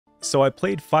So I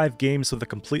played 5 games with a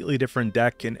completely different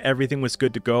deck and everything was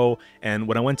good to go, and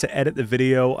when I went to edit the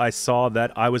video I saw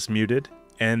that I was muted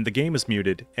and the game is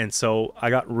muted, and so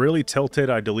I got really tilted.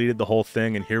 I deleted the whole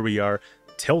thing and here we are,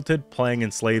 tilted playing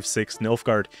Enslave 6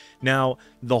 Nilfgaard. Now,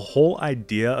 the whole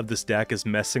idea of this deck is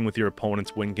messing with your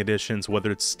opponent's win conditions,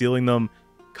 whether it's stealing them,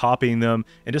 copying them,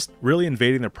 and just really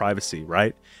invading their privacy,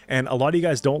 right? And a lot of you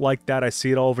guys don't like that. I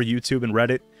see it all over YouTube and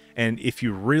Reddit. And if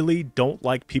you really don't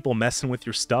like people messing with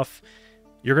your stuff,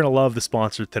 you're going to love the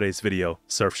sponsor of today's video,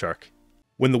 Surfshark.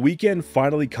 When the weekend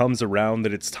finally comes around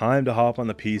that it's time to hop on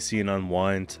the PC and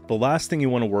unwind, the last thing you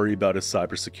want to worry about is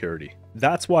cybersecurity.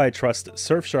 That's why I trust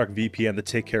Surfshark VPN to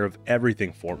take care of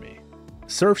everything for me.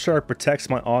 Surfshark protects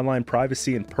my online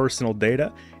privacy and personal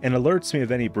data and alerts me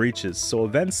of any breaches, so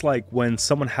events like when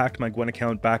someone hacked my Gwent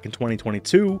account back in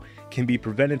 2022 can be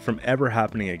prevented from ever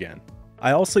happening again.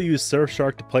 I also use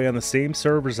Surfshark to play on the same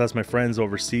servers as my friends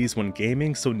overseas when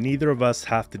gaming, so neither of us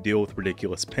have to deal with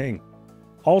ridiculous ping.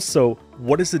 Also,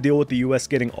 what is the deal with the US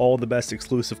getting all the best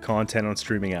exclusive content on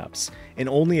streaming apps? In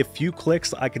only a few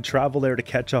clicks, I can travel there to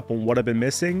catch up on what I've been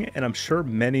missing, and I'm sure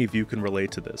many of you can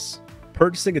relate to this.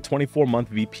 Purchasing a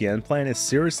 24-month VPN plan is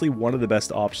seriously one of the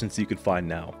best options you could find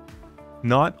now.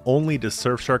 Not only does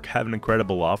Surfshark have an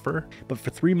incredible offer, but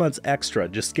for 3 months extra,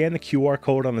 just scan the QR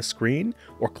code on the screen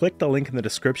or click the link in the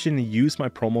description and use my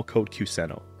promo code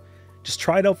Qcento. Just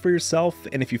try it out for yourself,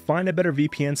 and if you find a better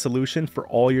VPN solution for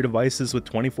all your devices with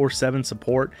 24/7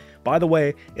 support, by the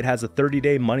way, it has a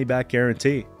 30-day money-back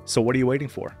guarantee. So what are you waiting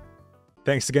for?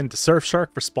 Thanks again to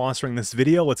Surfshark for sponsoring this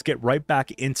video. Let's get right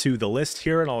back into the list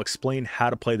here and I'll explain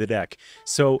how to play the deck.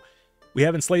 So we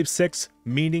have Enslave 6,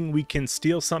 meaning we can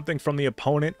steal something from the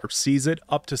opponent or seize it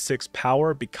up to 6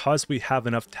 power because we have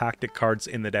enough tactic cards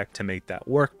in the deck to make that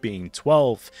work, being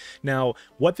 12. Now,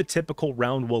 what the typical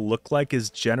round will look like is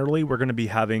generally we're going to be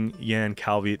having Jan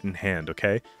Calviet in hand,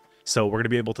 okay? So we're going to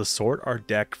be able to sort our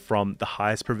deck from the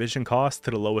highest provision cost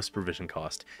to the lowest provision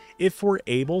cost. If we're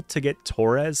able to get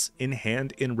Torres in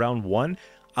hand in round 1,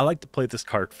 I like to play this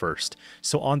card first.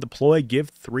 So on deploy, give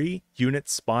 3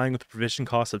 units spying with a provision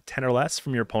cost of 10 or less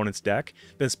from your opponent's deck,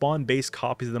 then spawn base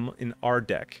copies of them in our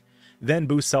deck. Then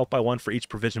boost self by 1 for each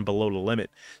provision below the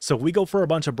limit. So if we go for a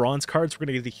bunch of bronze cards, we're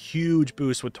going to get a huge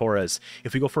boost with Torres.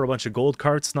 If we go for a bunch of gold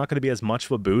cards, it's not going to be as much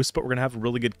of a boost, but we're going to have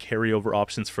really good carryover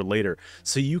options for later.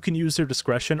 So you can use your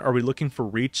discretion. Are we looking for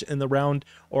reach in the round,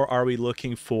 or are we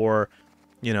looking for,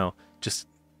 you know, just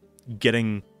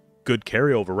getting good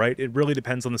carryover, right? It really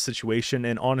depends on the situation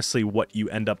and honestly what you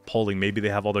end up pulling. Maybe they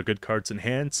have all their good cards in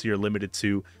hand, so you're limited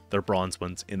to their bronze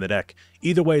ones in the deck.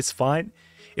 Either way is fine.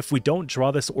 If we don't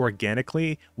draw this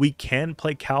organically, we can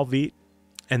play Calviet,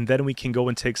 and then we can go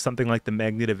and take something like the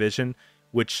Magnetovision,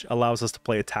 which allows us to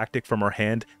play a tactic from our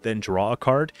hand, then draw a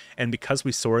card. And because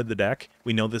we sorted the deck,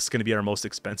 we know this is going to be our most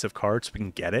expensive card, so we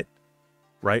can get it,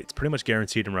 right? It's pretty much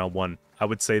guaranteed in round 1. I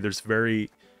would say there's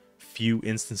very few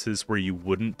instances where you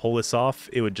wouldn't pull this off.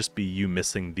 It would just be you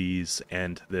missing these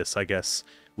and this, I guess,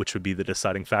 which would be the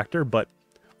deciding factor, but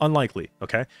unlikely,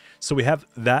 okay? So we have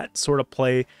that sort of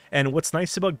play, and what's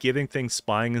nice about giving things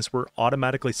spying is we're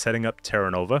automatically setting up Terra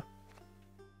Nova.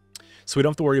 So we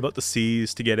don't have to worry about the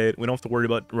C's to get it. We don't have to worry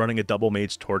about running a double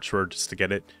Mage Torturer just to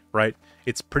get it, right?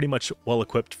 It's pretty much well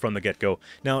equipped from the get-go.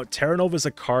 Now, Terra Nova is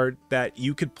a card that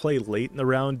you could play late in the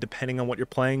round depending on what you're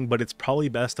playing, but it's probably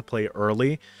best to play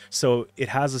early. So it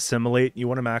has Assimilate. You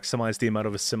want to maximize the amount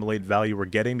of Assimilate value we're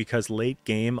getting because late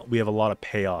game, we have a lot of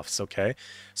payoffs, okay?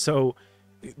 So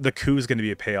the coup is going to be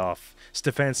a payoff.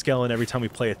 Stefan Skellen, every time we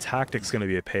play a tactic, is going to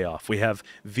be a payoff. We have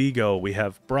Vigo, we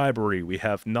have Bribery, we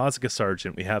have Nausicaa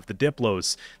Sergeant, we have the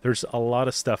Diplos. There's a lot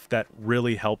of stuff that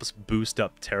really helps boost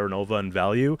up Terra Nova in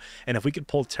value, and if we could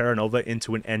pull Terra Nova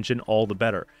into an engine, all the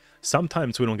better.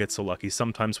 Sometimes we don't get so lucky.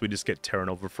 Sometimes we just get Terra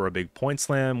Nova for a big point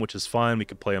slam, which is fine. We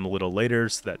could play them a little later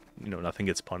so that, you know, nothing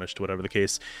gets punished, whatever the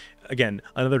case. Again,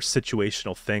 another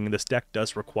situational thing. This deck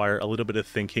does require a little bit of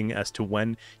thinking as to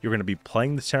when you're going to be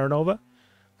playing the Terra Nova,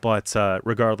 but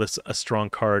regardless, a strong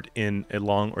card in a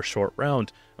long or short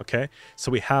round, okay?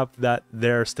 So we have that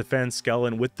there. Stefan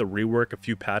Skellen with the rework a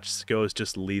few patches ago is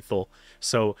just lethal.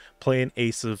 So play an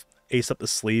ace up the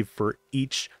sleeve for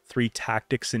each 3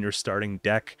 tactics in your starting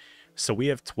deck. So we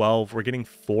have 12. We're getting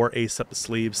 4 ace up the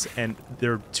sleeves, and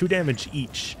they're 2 damage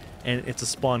each, and it's a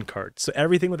spawn card. So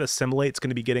everything with Assimilate is going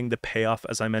to be getting the payoff,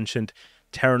 as I mentioned.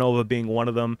 Terra Nova being one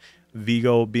of them,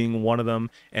 Vigo being one of them,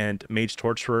 and Mage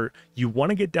Torturer. You want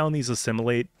to get down these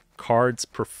Assimilate cards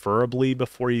preferably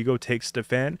before you go take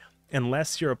Stefan,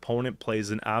 unless your opponent plays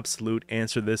an absolute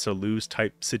answer this or lose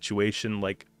type situation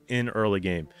like in early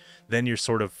game. then you're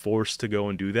sort of forced to go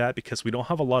and do that because we don't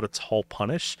have a lot of tall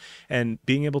punish, and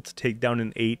being able to take down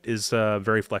an 8 is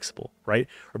very flexible, right?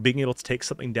 Or being able to take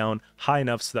something down high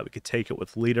enough so that we could take it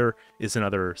with leader is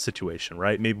another situation,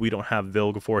 right? Maybe we don't have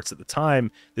Vilgefortz at the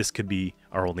time. This could be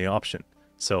our only option.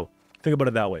 So think about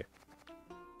it that way.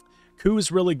 Q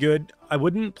is really good. I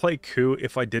wouldn't play Q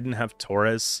if I didn't have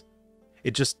Torres.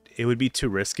 It would be too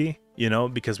risky, you know,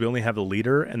 because we only have the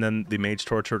leader and then the Mage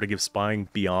Torture to give spying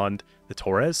beyond the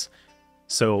Torres.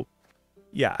 So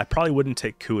yeah, I probably wouldn't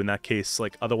take Q in that case,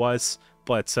 like otherwise,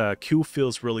 but Q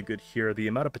feels really good here. The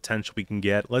amount of potential we can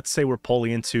get, let's say we're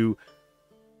pulling into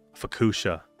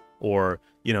Fukusha or,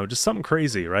 you know, just something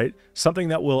crazy, right? Something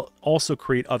that will also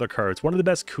create other cards. One of the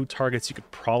best Q targets you could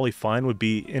probably find would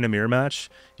be in a mirror match.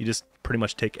 You just pretty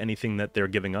much take anything that they're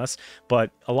giving us,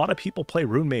 but a lot of people play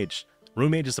Rune Mage.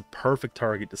 Rune Mage is a perfect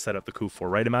target to set up the Q for,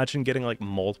 right? Imagine getting like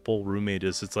multiple Rune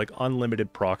Mages. It's like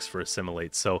unlimited procs for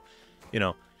Assimilate. So, you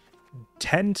know,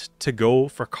 tend to go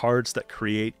for cards that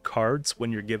create cards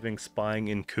when you're giving spying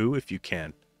in Q if you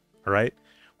can. All right?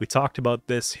 We talked about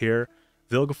this here.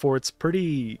 Vilgefort's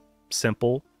pretty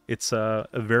simple. It's a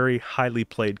very highly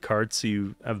played card, so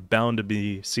you have bound to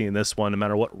be seeing this one no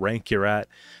matter what rank you're at.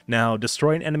 Now,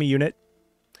 destroy an enemy unit.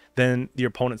 Then the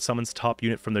opponent summons top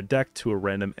unit from their deck to a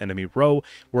random enemy row.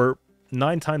 We're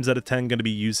 9 times out of 10 going to be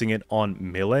using it on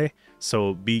melee,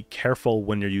 so be careful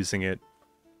when you're using it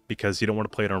because you don't want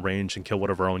to play it on range and kill one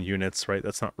of our own units, right?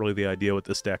 That's not really the idea with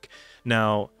this deck.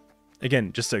 Now,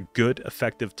 again, just a good,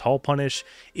 effective tall punish.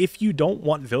 If you don't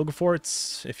want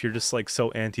Vilgefortz, if you're just like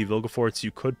so anti-Vilgefortz,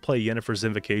 you could play Yennefer's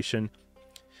Invocation.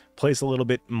 Plays a little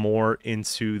bit more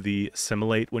into the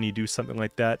Assimilate when you do something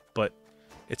like that, but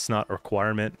it's not a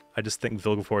requirement. I just think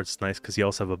Vilgefortz is nice because he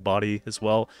also have a body as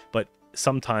well, but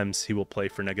sometimes he will play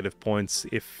for negative points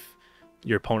if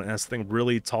your opponent has something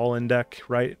really tall in deck,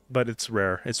 right? But it's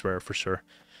rare. It's rare for sure.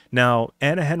 Now,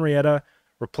 Anna Henrietta,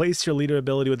 replace your leader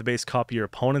ability with the base copy of your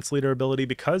opponent's leader ability.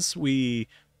 Because we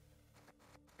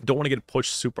don't want to get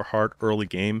pushed super hard early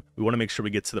game, we want to make sure we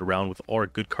get to the round with all our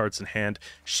good cards in hand.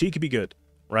 She could be good,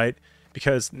 right?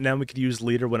 Because now we could use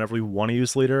leader whenever we want to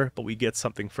use leader, but we get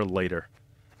something for later.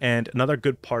 And another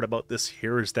good part about this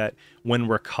here is that when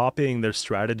we're copying their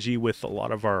strategy with a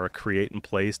lot of our create and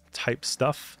play type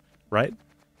stuff, right?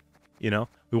 You know,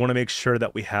 we want to make sure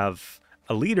that we have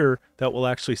a leader that will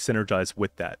actually synergize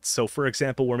with that. So for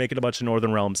example, we're making a bunch of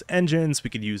Northern Realms engines. We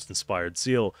could use Inspired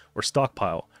Zeal or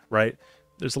Stockpile, right?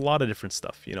 There's a lot of different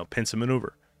stuff, you know, Pincer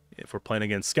Maneuver. If we're playing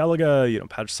against Skellige, you know,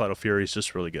 Patriciidal Fury is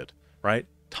just really good, right?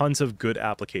 Tons of good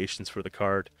applications for the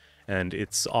card, and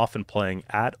it's often playing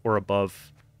at or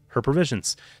above her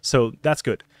provisions. So that's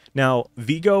good. Now,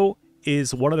 Vigo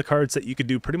is one of the cards that you could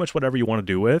do pretty much whatever you want to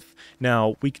do with.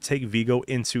 Now, we could take Vigo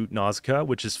into Nausicaa,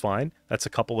 which is fine. That's a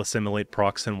couple Assimilate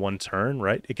procs in one turn,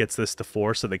 right? It gets this to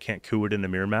 4, so they can't coup it in a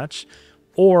mirror match.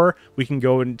 Or we can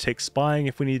go and take Spying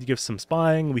if we need to give some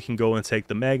Spying. We can go and take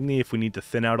the Magni if we need to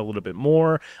thin out a little bit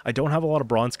more. I don't have a lot of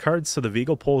bronze cards, so the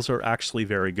Vigo pulls are actually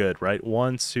very good, right?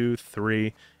 1, 2,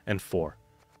 3, and 4.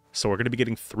 So we're going to be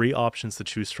getting 3 options to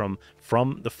choose from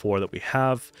the 4 that we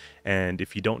have. And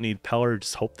if you don't need Peller,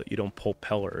 just hope that you don't pull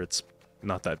Peller. It's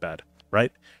not that bad,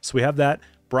 right? So we have that.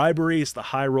 Bribery is the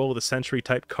high roll of the Sentry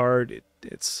type card.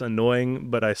 It's annoying,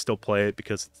 but I still play it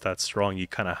because it's that strong. You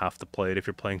kind of have to play it if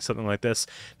you're playing something like this.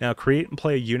 Now, create and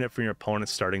play a unit from your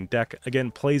opponent's starting deck.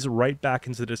 Again, plays right back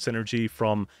into the synergy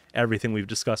from everything we've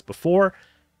discussed before.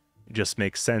 It just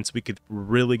makes sense. We could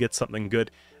really get something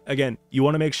good. Again, you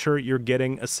want to make sure you're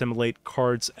getting Assimilate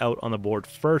cards out on the board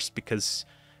first, because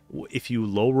if you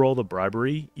low roll the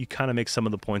Bribery, you kind of make some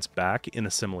of the points back in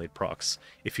Assimilate procs.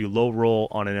 If you low roll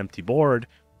on an empty board,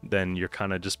 then you're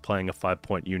kind of just playing a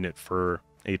 5-point unit for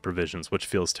 8 provisions, which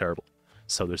feels terrible.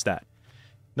 So there's that.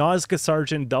 Nausicaa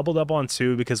Sergeant doubled up on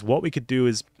 2, because what we could do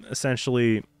is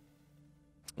essentially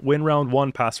win round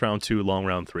 1, pass round 2, long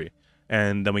round 3.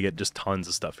 And then we get just tons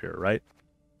of stuff here, right?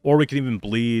 Or we can even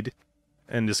bleed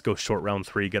and just go short round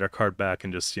 3, get our card back,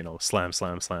 and just, you know, slam,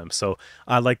 slam, slam. So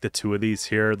I like the 2 of these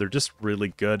here. They're just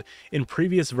really good. In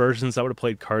previous versions, I would have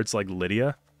played cards like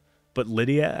Lydia, but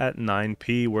Lydia at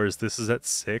 9p, whereas this is at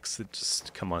 6. It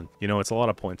just, come on, you know, it's a lot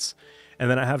of points. And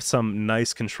then I have some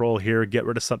nice control here. Get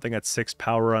rid of something at 6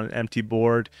 power on an empty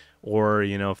board. Or,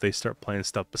 you know, if they start playing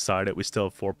stuff beside it, we still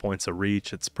have 4 points of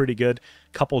reach. It's pretty good.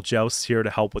 Couple jousts here to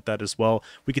help with that as well.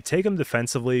 We could take them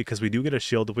defensively because we do get a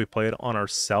shield if we play it on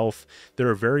ourselves. There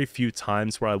are very few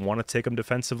times where I want to take them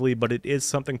defensively, but it is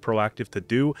something proactive to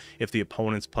do. If the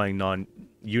opponent's playing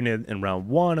non-unit in round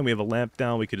 1 and we have a lamp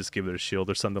down, we could just give it a shield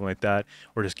or something like that.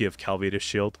 Or just give Calvate a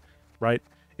shield, right?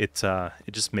 It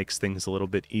just makes things a little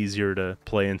bit easier to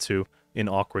play into in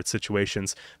awkward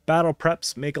situations. Battle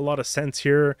preps make a lot of sense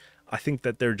here. I think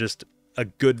that they're just a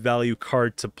good value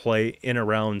card to play in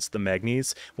around the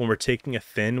Magnes. When we're taking a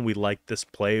Thin, we like this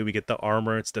play. We get the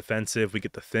armor, it's defensive. We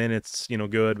get the Thin, it's, you know,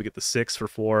 good. We get the 6 for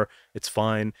 4, it's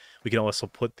fine. We can also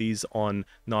put these on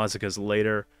Nausicaa's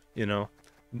later, you know.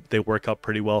 They work out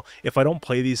pretty well. If I don't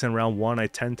play these in round 1, I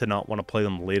tend to not want to play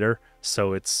them later.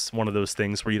 So it's one of those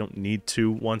things where you don't need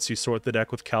to. Once you sort the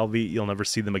deck with Calvi, you'll never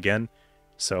see them again.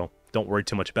 So don't worry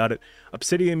too much about it.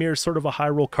 Obsidian Mirror is sort of a high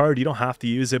roll card. You don't have to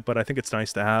use it, but I think it's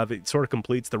nice to have. It sort of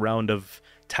completes the round of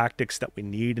tactics that we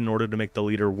need in order to make the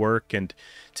leader work. And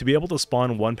to be able to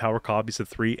spawn 1 power copies of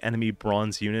 3 enemy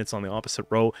bronze units on the opposite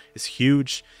row is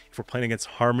huge. If we're playing against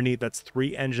Harmony, that's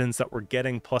 3 engines that we're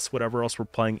getting plus whatever else we're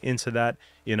playing into that,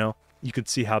 you know. You could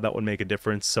see how that would make a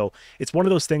difference. So it's one of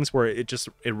those things where it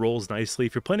rolls nicely.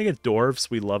 If you're playing against Dwarves,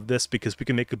 we love this because we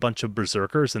can make a bunch of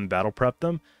Berserkers and battle prep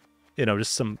them. You know,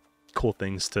 just some cool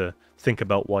things to think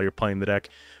about while you're playing the deck.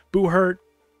 Boohurt,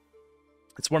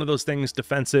 it's one of those things,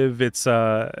 defensive. It's,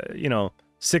 you know,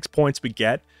 6 points we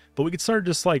get, but we could start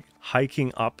just like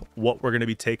hiking up what we're going to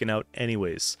be taking out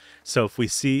anyways. So if we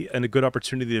see a good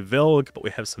opportunity to Vilg, but we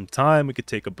have some time, we could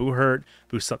take a Boohurt,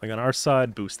 boost something on our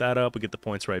side, boost that up, we get the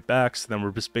points right back. So then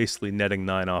we're just basically netting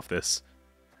 9 off this.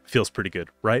 Feels pretty good,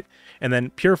 right? And then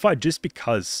Purified, just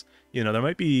because, you know, there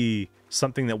might be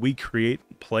something that we create,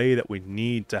 play that we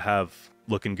need to have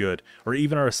looking good. Or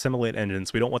even our Assimilate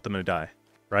engines, we don't want them to die,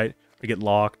 right? They get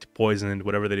locked, poisoned,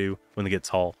 whatever they do when they get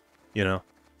tall, you know?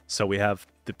 So we have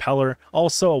the Peller,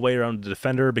 also a way around the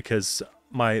Defender because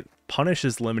my punish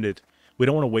is limited. We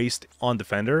don't want to waste on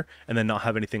Defender and then not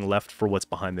have anything left for what's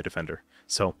behind the Defender.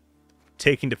 So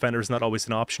taking Defender is not always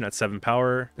an option at 7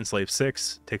 power. Enslave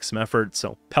 6 takes some effort,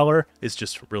 so Peller is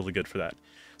just really good for that.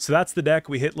 So that's the deck.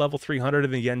 We hit level 300 in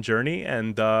the Yen Journey,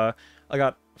 and I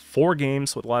got 4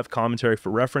 games with live commentary for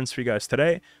reference for you guys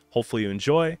today. Hopefully you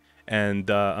enjoy, and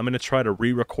I'm going to try to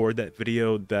re-record that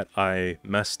video that I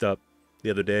messed up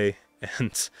the other day,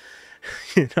 and,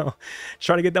 you know,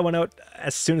 try to get that one out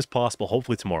as soon as possible,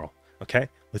 hopefully tomorrow. Okay,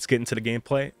 let's get into the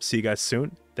gameplay. See you guys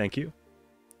soon. Thank you.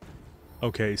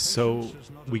 Okay, so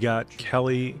we got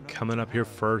Kelly coming up here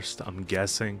first, I'm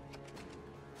guessing.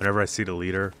 Whenever I see the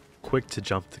leader, quick to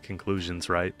jump to conclusions,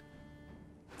 right?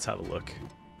 Let's have a look.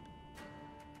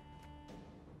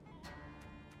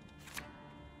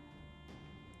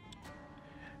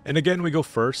 And again, we go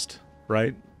first,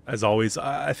 right? As always,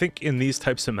 I think in these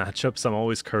types of matchups, I'm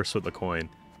always cursed with the coin.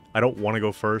 I don't want to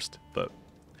go first, but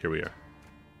here we are.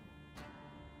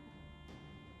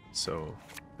 So,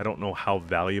 I don't know how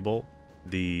valuable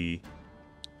the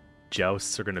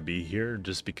jousts are going to be here,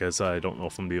 just because I don't know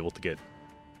if I'm going to be able to get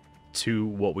to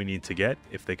what we need to get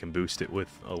if they can boost it with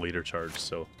a leader charge.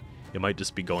 So, it might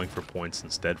just be going for points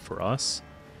instead for us.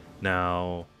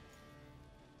 Now,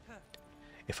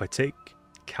 if I take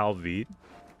Calvite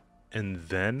and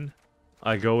then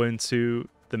I go into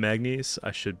the Magnes,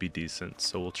 I should be decent.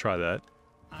 So we'll try that.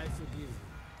 I forgive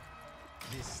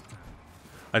this time.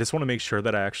 I just want to make sure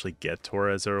that I actually get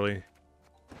Torres early.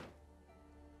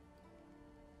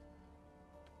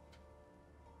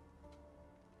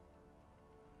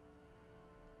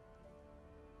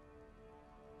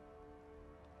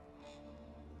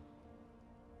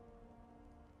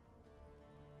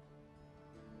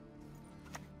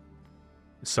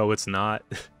 So it's not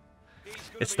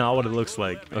it's not what it looks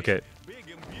like. Okay.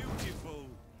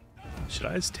 Should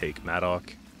I just take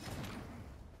Maddock?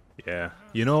 Yeah.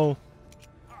 You know,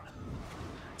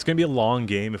 it's gonna be a long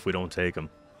game if we don't take him.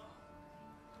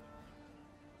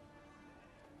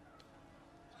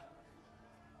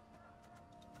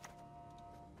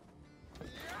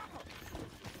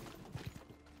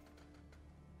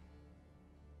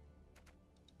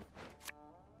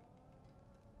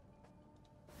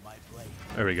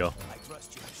 There we go.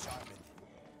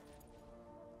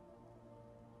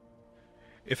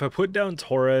 If I put down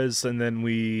Torres and then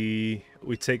we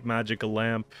take Magic a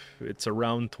Lamp, it's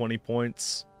around 20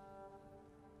 points.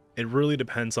 It really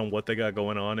depends on what they got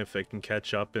going on, if they can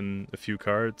catch up in a few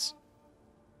cards.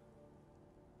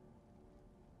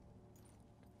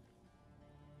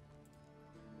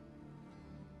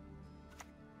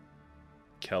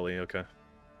 Kelly, okay.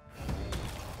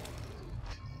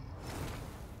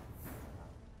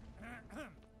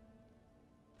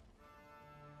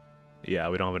 Yeah,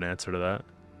 we don't have an answer to that.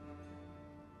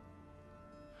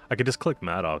 I could just click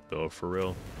Maddock, though, for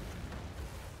real.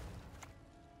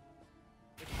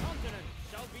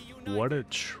 What a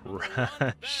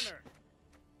trash.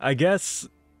 I guess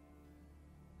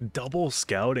double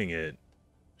scouting it.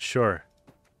 Sure.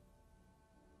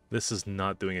 This is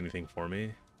not doing anything for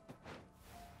me.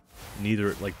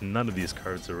 Neither, like, none of these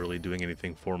cards are really doing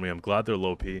anything for me. I'm glad they're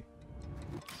low P.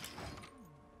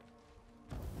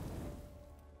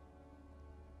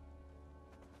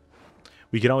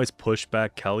 We can always push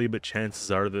back Kelly, but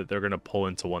chances are that they're going to pull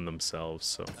into one themselves,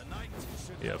 so...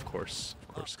 Yeah, of course.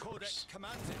 Of course, of course.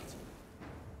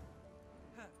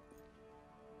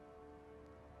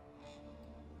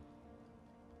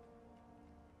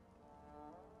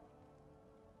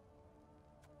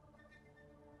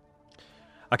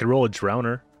 I could roll a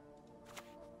Drowner.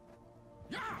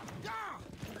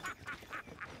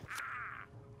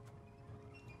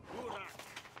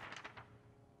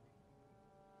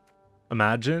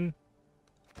 Imagine.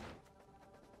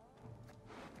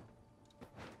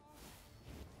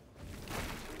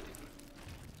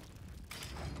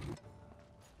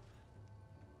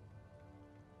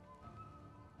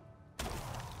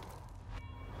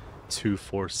 Two,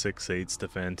 4, 6, 8.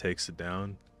 Stefan takes it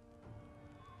down.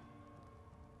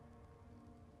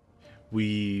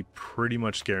 We pretty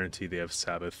much guarantee they have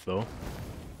Sabbath, though.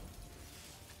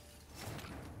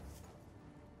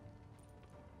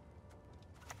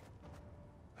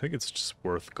 I think it's just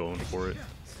worth going for it.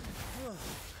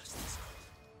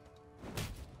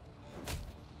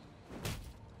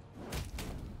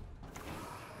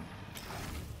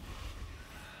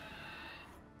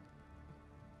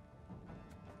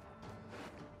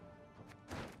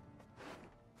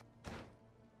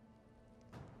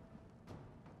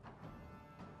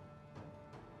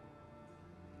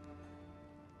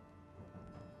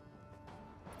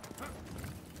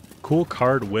 Cool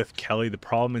card with Kelly. The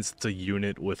problem is it's a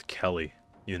unit with Kelly,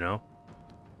 you know?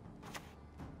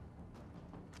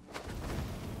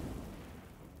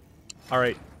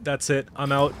 Alright, that's it.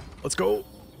 I'm out. Let's go.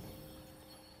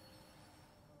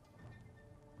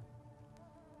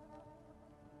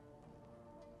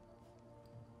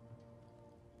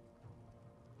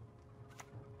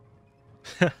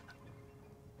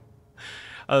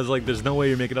 I was like, there's no way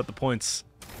you're making up the points.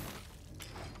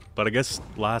 But I guess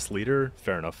last leader,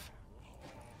 fair enough.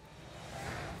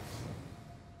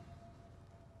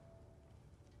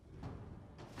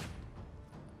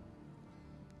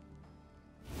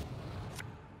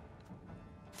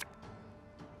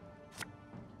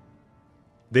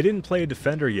 They didn't play a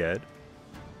defender yet.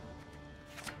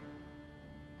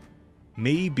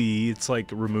 Maybe it's like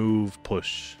remove,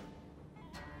 push.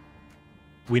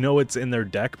 We know it's in their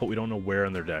deck, but we don't know where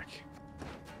in their deck.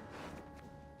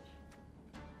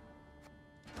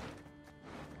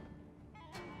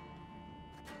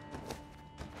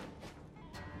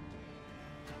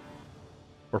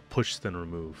 Or push then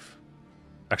remove.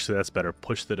 Actually, that's better.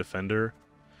 Push the defender.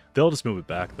 They'll just move it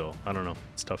back, though. I don't know.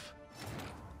 It's tough.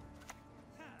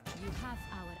 You have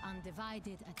our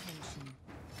undivided attention.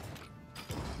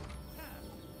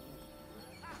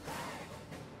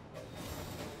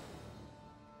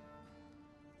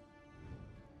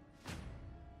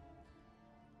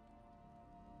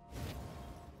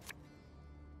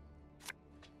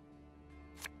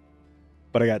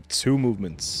 But I got 2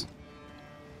 movements.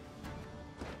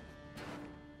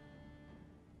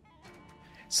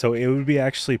 So it would be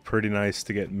actually pretty nice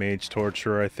to get Mage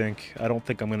Torture, I think. I don't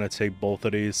think I'm going to take both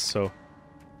of these, so...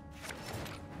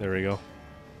 There we go.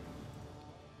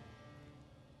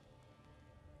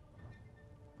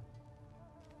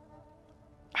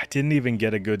 I didn't even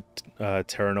get a good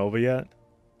Terra Nova yet.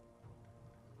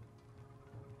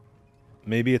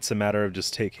 Maybe it's a matter of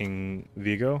just taking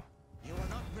Vigo. You will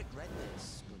not regret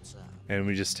this, good sir. And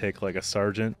we just take like a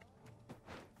Sergeant.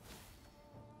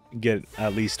 Get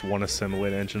at least one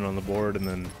Assimilate engine on the board and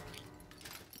then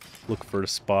look for a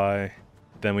Spy.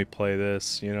 Then we play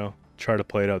this, you know? Try to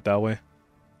play it out that way.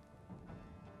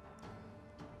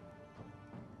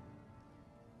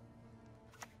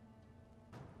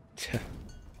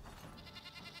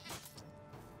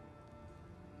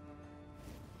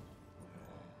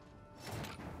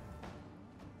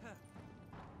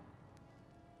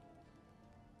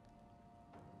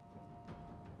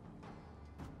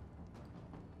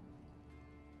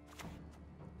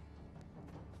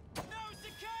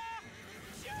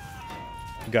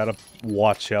 Gotta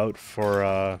watch out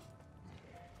for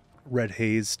Red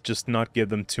Haze, just not give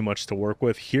them too much to work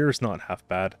with. Here's not half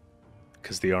bad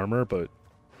because the armor, but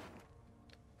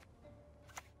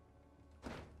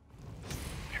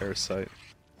Parasite.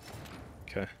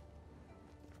 Okay.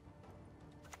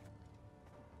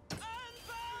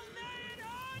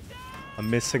 I'm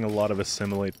missing a lot of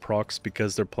Assimilate procs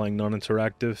because they're playing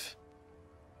non-interactive.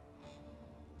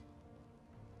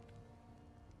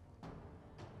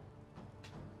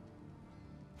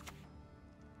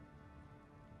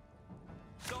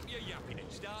 Stop your yapping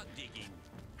and start digging.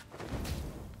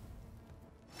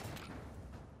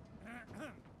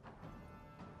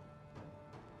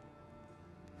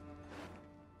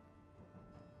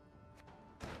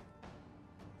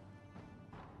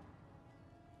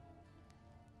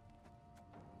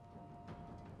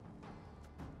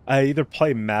 I either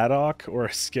play Maddock or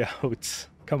a Scout.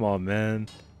 Come on, man.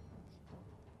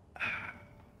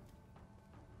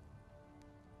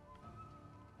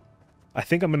 I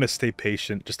think I'm going to stay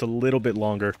patient just a little bit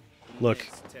longer. Look,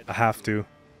 I have to.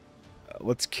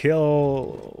 Let's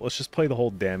kill... Let's just play the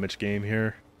whole damage game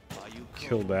here.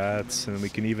 Kill that, and we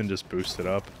can even just boost it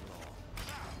up.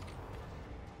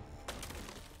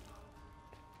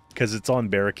 Because it's on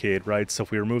barricade, right? So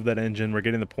if we remove that engine, we're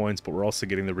getting the points, but we're also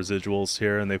getting the residuals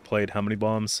here. And they played how many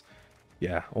bombs?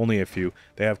 Yeah, only a few.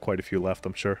 They have quite a few left,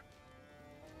 I'm sure.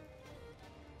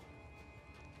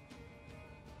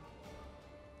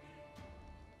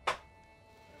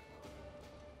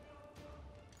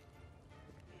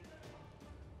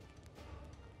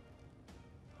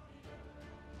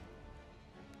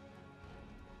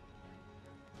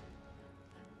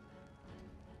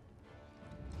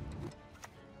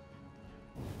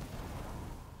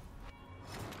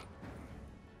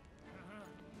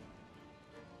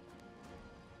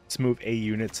 Let's move a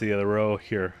unit to the other row.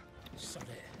 Here.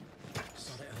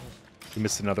 We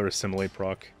missed another assimilate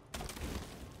proc.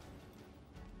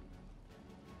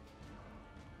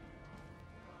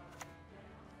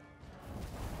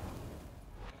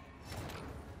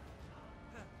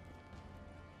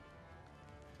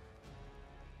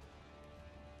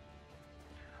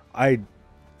 I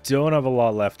don't have a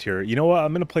lot left here. You know what?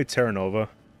 I'm going to play Terra Nova.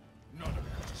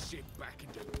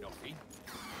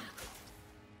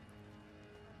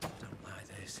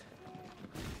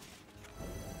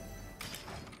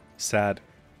 Sad.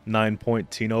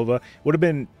 9-point T-Nova. Would have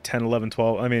been 10, 11,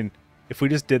 12. I mean, if we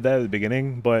just did that at the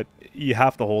beginning, but you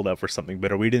have to hold out for something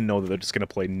better. We didn't know that they're just going to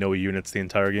play no units the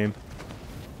entire game.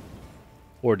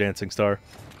 Or Dancing Star.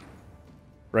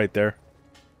 Right there.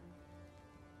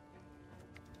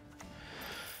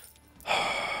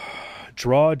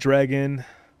 Draw Dragon.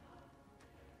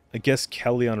 I guess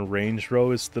Kelly on range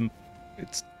row is the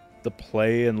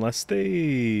play unless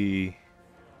they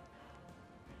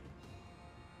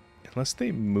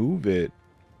move it,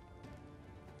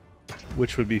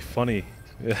 which would be funny.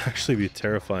 It'd actually be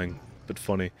terrifying, but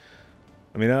funny.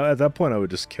 I mean, at that point I would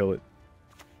just kill it.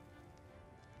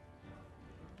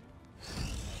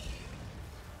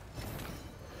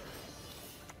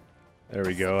 There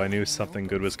we go. I knew something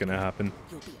good was gonna happen.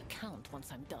 You'll be a count once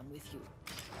I'm done with you.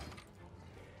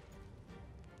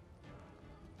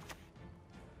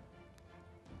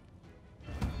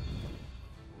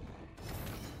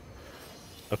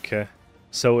 Okay,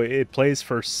 so it plays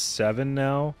for 7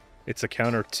 now. It's a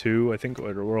counter 2. I think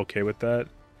we're okay with that.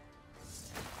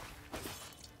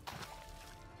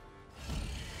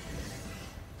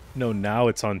 No, now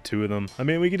it's on 2 of them. I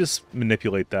mean, we could just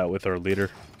manipulate that with our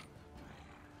leader.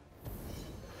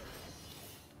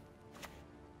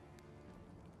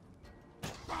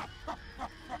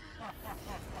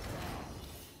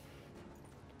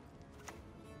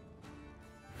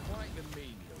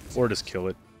 Or just kill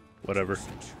it. Whatever.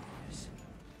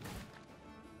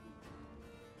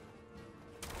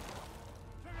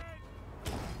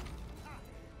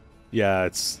 Yeah,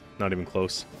 it's not even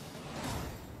close.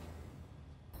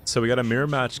 So we got a mirror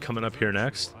match coming up here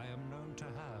next.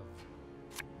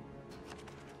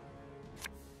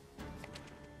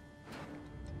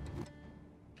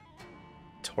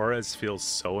 Torres feels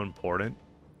so important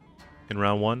in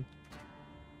round 1.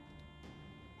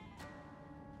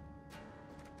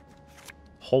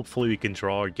 Hopefully we can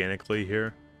draw organically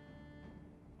here.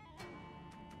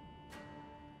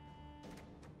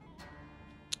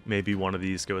 Maybe one of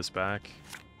these goes back.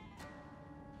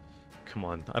 Come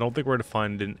on. I don't think we're going to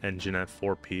find an engine at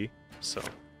 4p. So,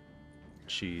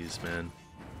 jeez, man.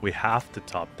 We have to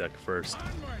top deck first.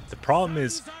 The problem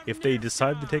is, if they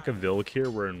decide to take a Vilk here,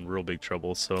 we're in real big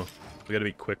trouble. So, we got to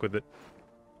be quick with it.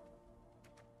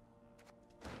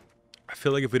 I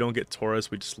feel like if we don't get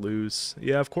Taurus, we just lose.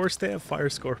 Yeah, of course they have Fire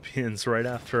Scorpions right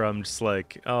after. I'm just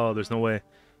like, oh, there's no way.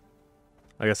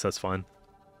 I guess that's fine.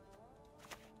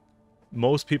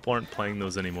 Most people aren't playing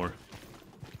those anymore.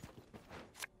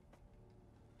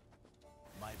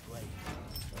 My blade.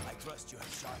 I trust you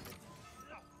have sharpened.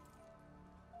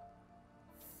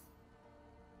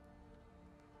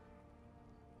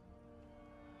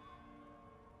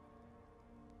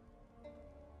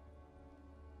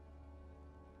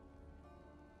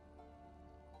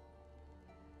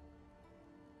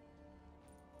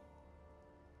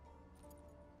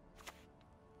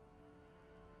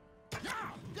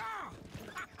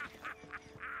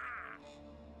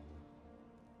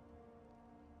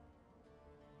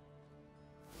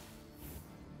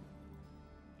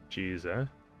 Jeez, eh?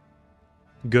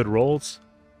 Good rolls.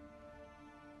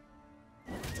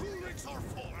 2 rigs or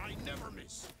 4, I never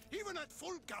miss, even at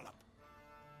full gallop.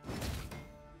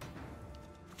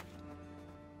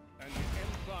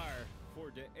 fire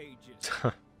for the ages.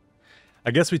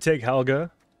 I guess we take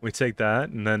Helga, we take that,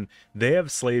 and then they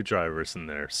have slave drivers in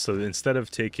there. So instead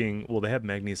of taking, well, they have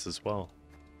Magnes as well.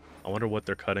 I wonder what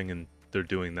they're cutting and they're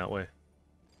doing that way.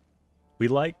 We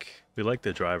like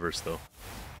the drivers though.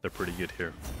 They're pretty good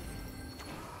here.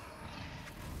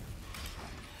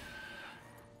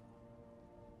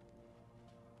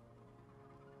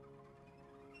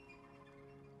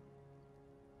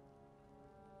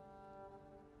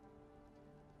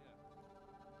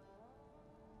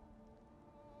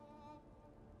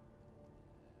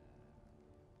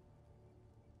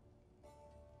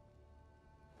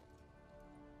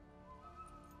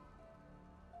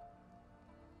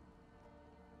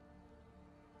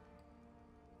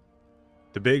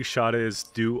 The big shot is,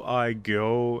 do I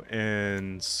go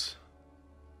and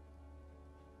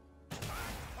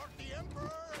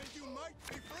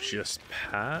just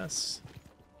pass?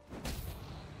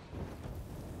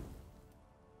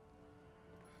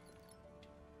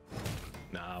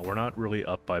 Nah, we're not really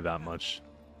up by that much.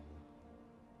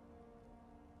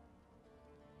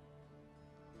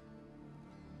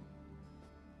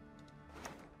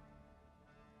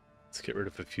 Let's get rid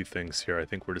of a few things here. I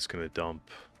think we're just going to dump.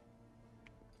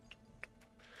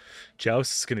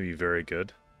 Joust is going to be very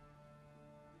good.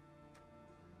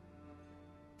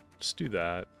 Just do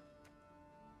that.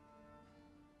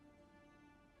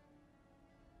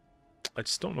 I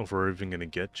just don't know if we're even going to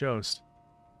get Joust.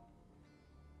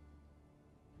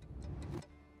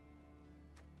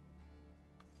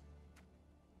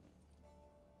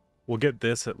 We'll get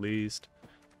this at least.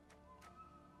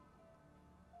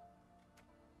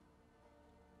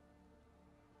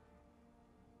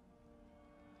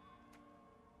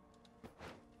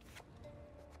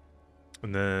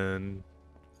 And then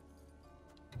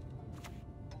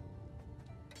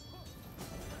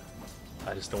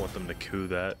I just don't want them to coup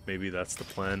that. Maybe that's the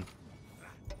plan.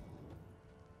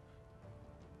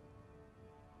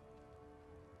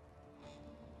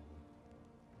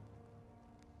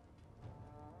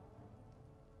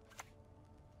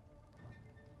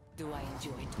 Do I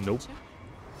enjoy torture? Nope.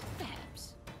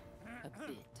 Perhaps. A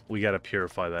bit. We gotta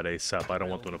purify that ASAP. I don't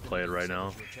want them to play it right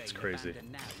now. It's crazy.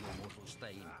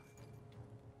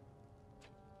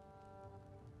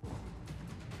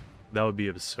 That would be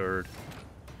absurd.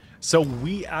 So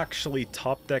we actually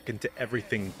top deck into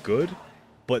everything good,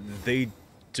 but they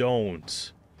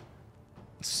don't.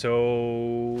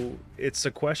 So it's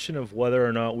a question of whether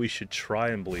or not we should try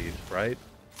and bleed, right?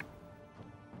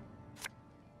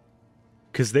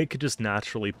 Because they could just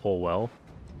naturally pull well,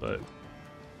 but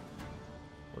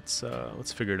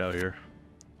let's figure it out here.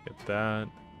 Get that.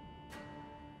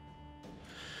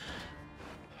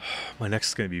 My next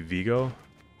is gonna be Vigo.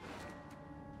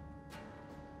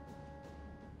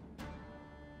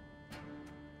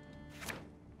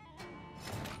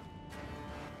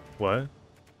 What?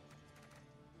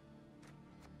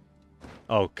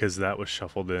 Oh, because that was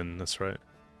shuffled in. That's right.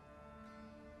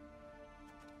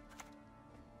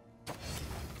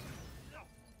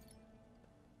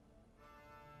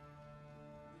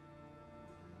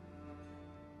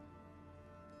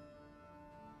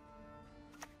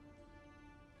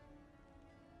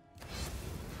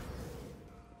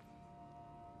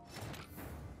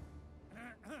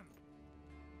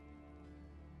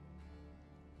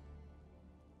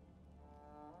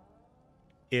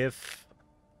 If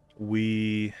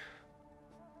we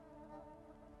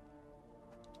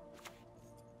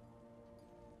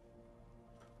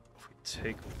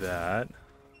take that,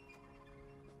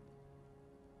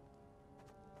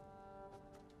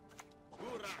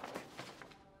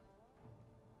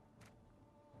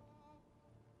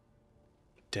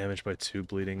 damage by 2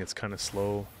 bleeding, it's kind of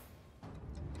slow.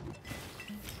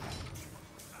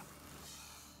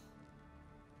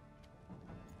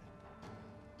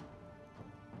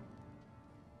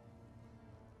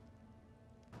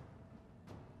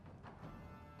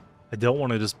 I don't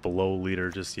want to just below leader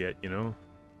just yet, you know?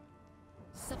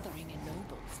 Suffering a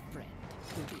noble's friend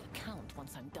will be a count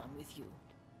once I'm done with you.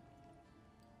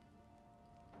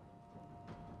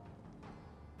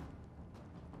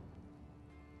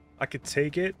 I could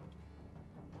take it,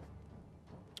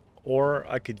 or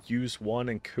I could use one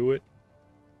and coup it,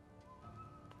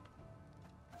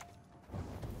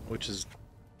 which is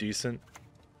decent.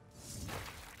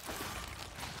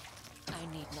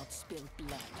 I need not spill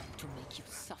blood to make you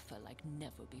suffer like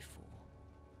never before.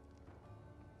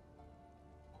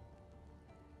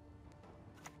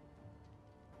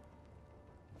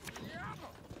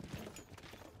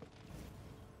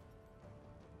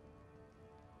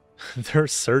 They're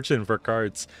searching for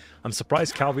cards. I'm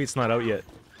surprised Calbeat's not out yet.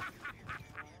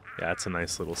 Yeah, that's a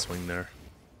nice little swing there.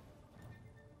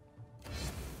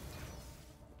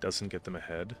 doesn't get them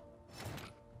ahead.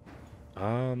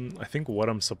 I think what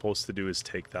I'm supposed to do is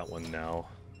take that one now.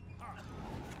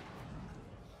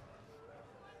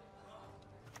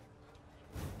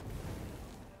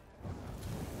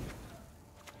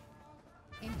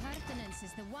 Impertinence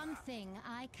is the one thing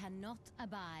I cannot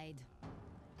abide.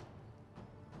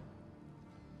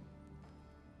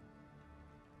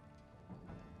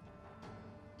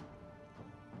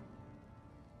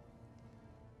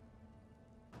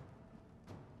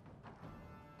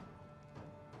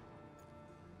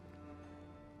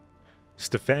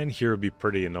 Stefan here would be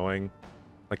pretty annoying.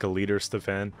 Like a leader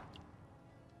Stefan.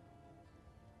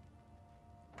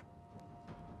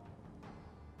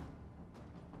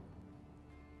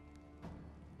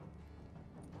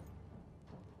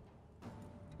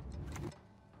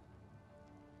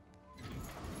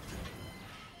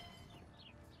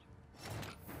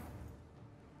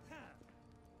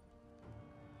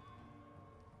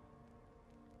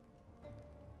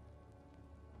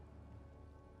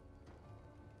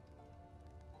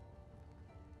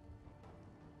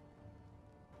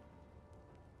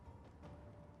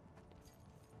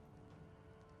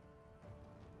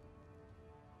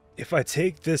 If I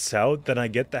take this out, then I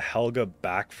get the Helga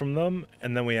back from them,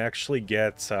 and then we actually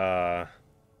get,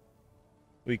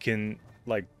 we can,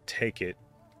 like, take it.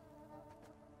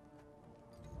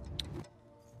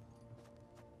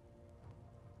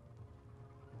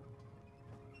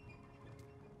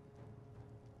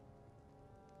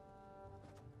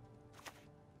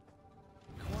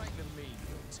 Quite the menial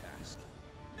task.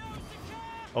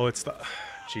 Oh, it's the...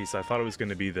 Jeez, I thought it was going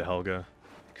to be the Helga.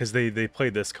 Because they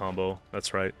played this combo,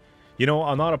 that's right. You know,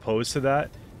 I'm not opposed to that,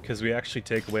 because we actually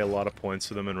take away a lot of points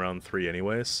for them in round 3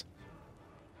 anyways.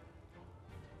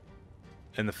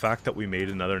 And the fact that we made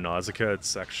another Nausicaa,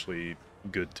 it's actually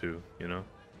good too, you know?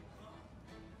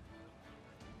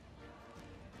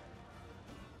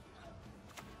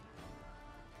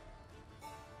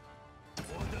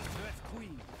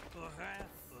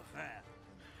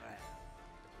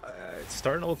 It's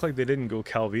starting to look like they didn't go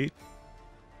Calvite.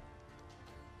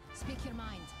 Speak your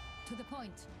mind. To the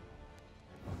point.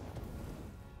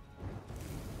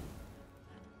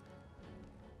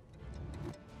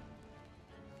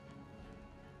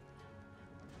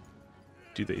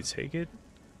 Do they take it?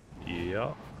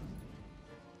 Yeah.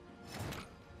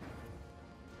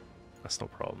 That's no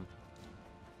problem.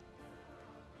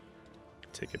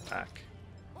 Take it back.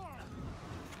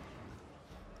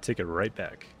 Take it right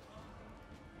back.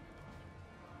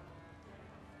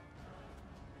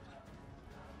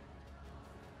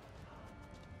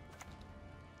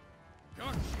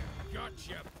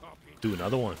 Gotcha, puppy. Do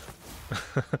another one.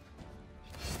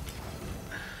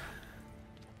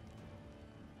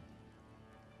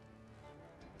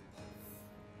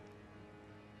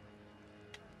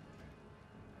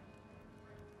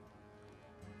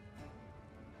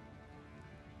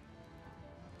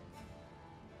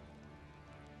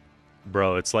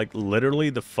 Bro, it's like literally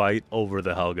the fight over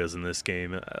the Helgas in this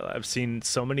game. I've seen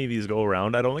so many of these go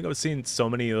around. I don't think I've seen so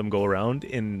many of them go around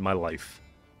in my life.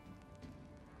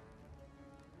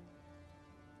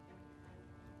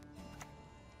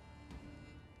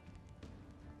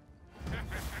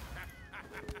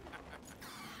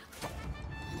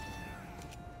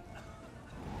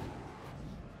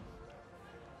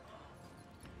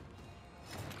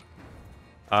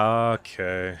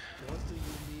 Okay. What do you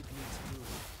need me to do?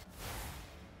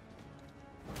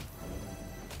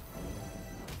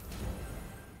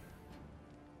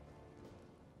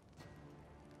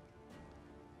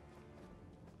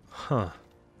 Huh.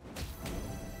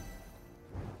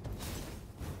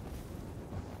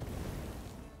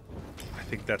 I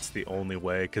think that's the only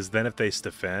way, because then if they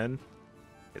Stefan,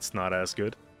 it's not as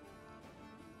good.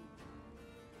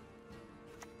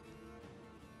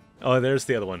 Oh, there's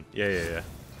the other one. Yeah.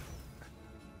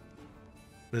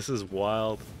 This is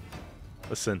wild.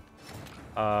 Listen,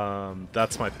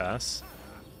 that's my pass.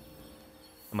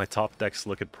 And my top deck's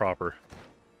looking proper.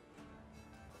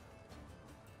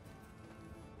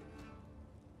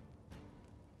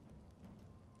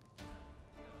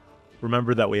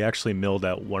 Remember that we actually milled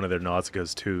out one of their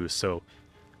Nausicaas too, so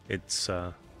it's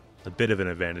a bit of an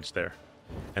advantage there.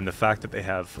 And the fact that they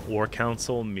have War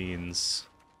Council means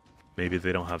maybe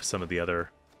they don't have some of the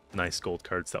other nice gold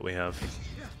cards that we have.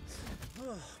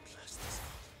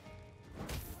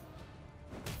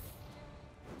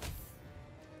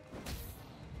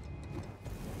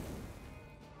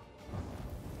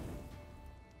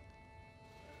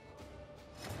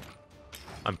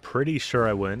 I'm pretty sure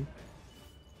I win.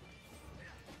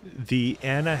 The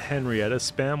Anna Henrietta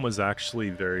spam was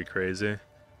actually very crazy.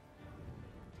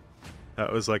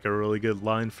 That was like a really good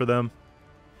line for them.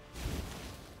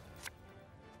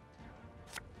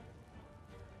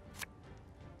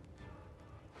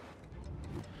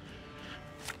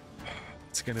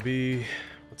 It's gonna be...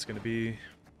 What's gonna be...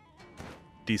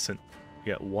 decent.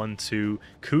 We got 1, 2...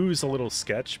 Q's a little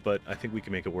sketch, but I think we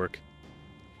can make it work.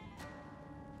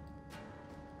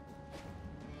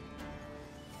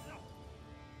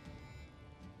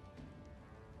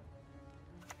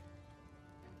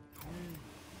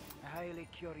 A highly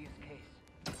curious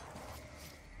case.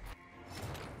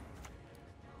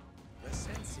 The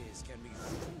senses can be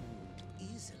fooled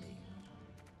easily.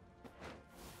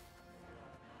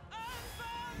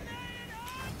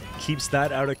 Keeps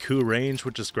that out of Q range,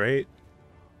 which is great.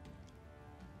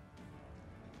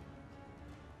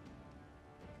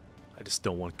 I just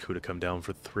don't want Q to come down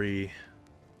for 3.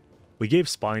 We gave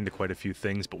Spine to quite a few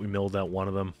things, but we milled out one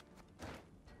of them.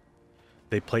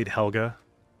 They played Helga.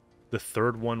 The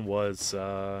third one was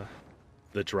the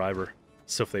driver.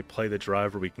 So if they play the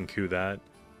driver, we can Q that.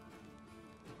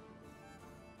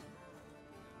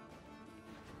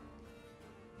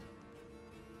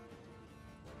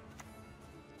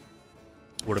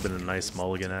 Would have been a nice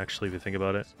mulligan, actually, if you think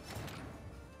about it.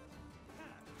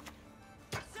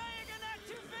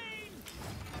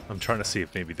 I'm trying to see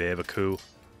if maybe they have a coup.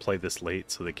 Play this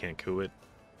late so they can't coup it.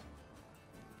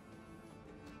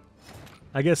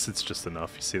 I guess it's just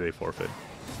enough. You see they forfeit.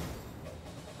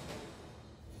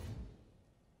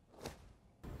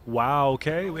 Wow,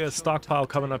 okay. We have Stockpile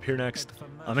coming up here next.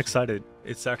 I'm excited.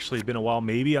 It's actually been a while.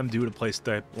 Maybe I'm due to play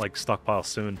like Stockpile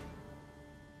soon.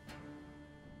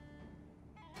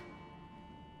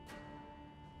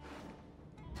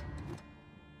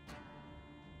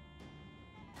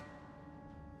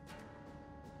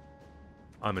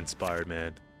 I'm inspired,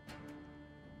 man.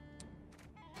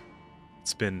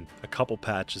 It's been a couple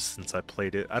patches since I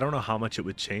played it. I don't know how much it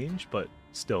would change, but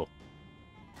still.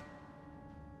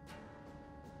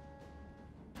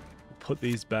 Put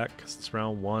these back because it's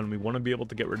round 1. We want to be able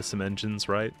to get rid of some engines,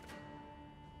 right?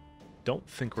 Don't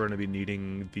think we're going to be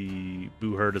needing the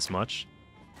Boo Herd as much.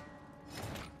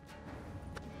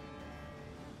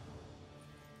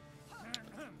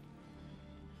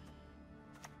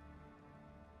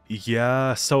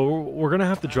 Yeah, so we're going to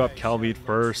have to drop Calvite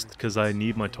first because I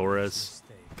need my Torres.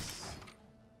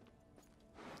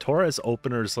 Torres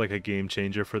opener is like a game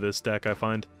changer for this deck, I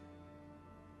find.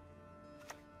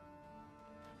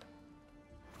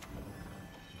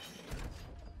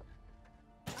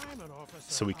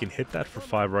 So we can hit that for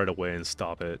 5 right away and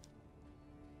stop it.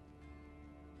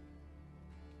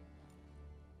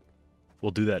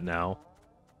 We'll do that now.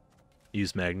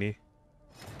 Use Magni.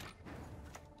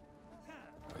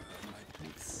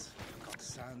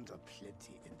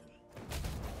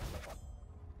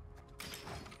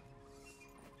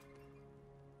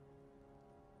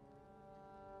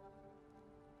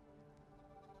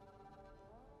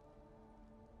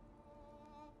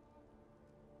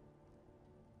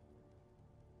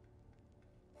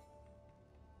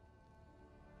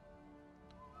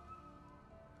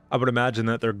 I would imagine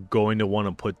that they're going to want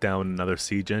to put down another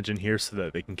siege engine here so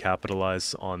that they can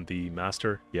capitalize on the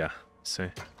master. Yeah, see.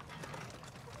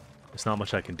 There's not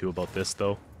much I can do about this,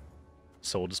 though.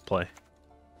 So we'll just play.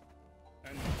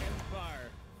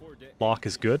 Lock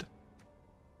is good.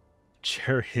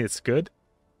 Chariot's good.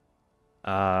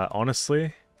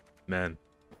 Honestly, man,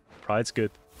 Pride's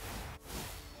good.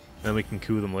 Then we can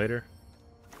coup them later.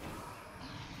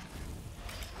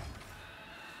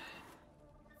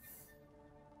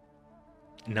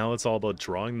 Now it's all about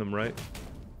drawing them, right?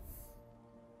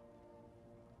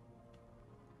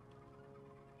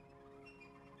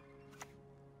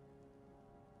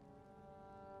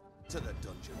 To the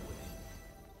dungeon way.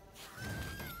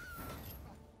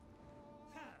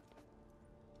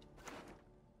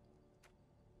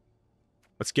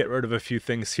 Let's get rid of a few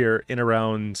things here in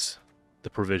around the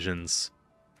provisions.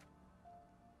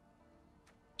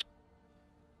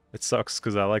 It sucks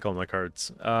because I like all my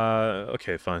cards.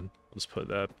 Okay, fine. I'll just put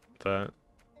that,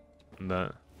 and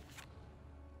that.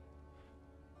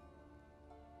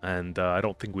 And I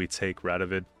don't think we take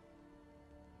Radovid.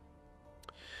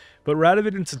 But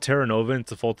Radovid into Terra Nova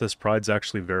into Foltest Pride's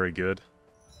actually very good.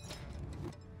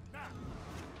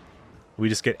 We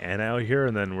just get Anna out here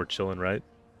and then we're chilling, right?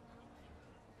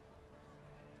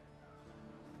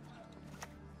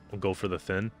 We'll go for the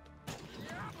Thin.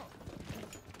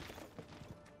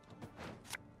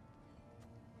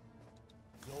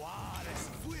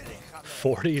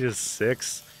 40 to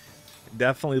 6.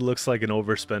 Definitely looks like an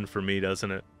overspend for me, doesn't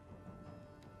it?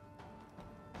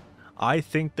 I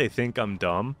think they think I'm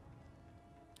dumb.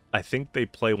 I think they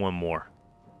play one more.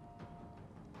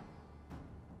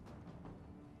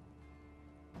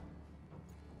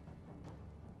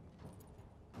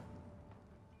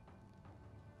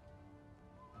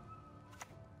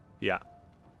 Yeah.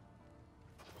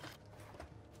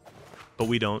 But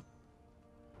we don't.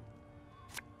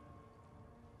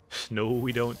 No,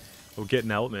 we don't. We're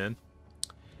getting out, man.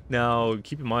 Now,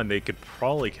 keep in mind, they could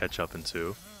probably catch up in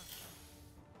 2.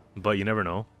 But you never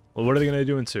know. Well, what are they going to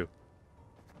do in 2?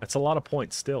 That's a lot of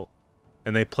points still.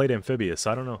 And they played amphibious.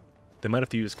 I don't know. They might have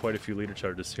to use quite a few leader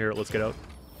charges. Here, let's get out.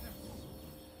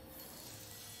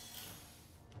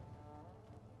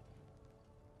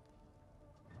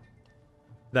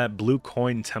 That blue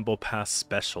coin temple pass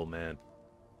special, man.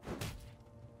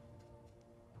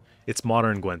 It's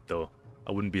modern Gwent, though.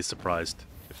 I wouldn't be surprised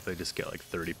if they just get like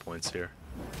 30 points here.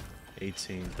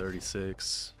 18,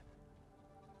 36.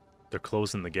 They're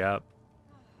closing the gap.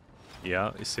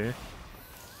 Yeah, you see?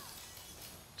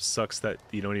 Sucks that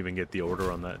you don't even get the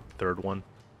order on that third one.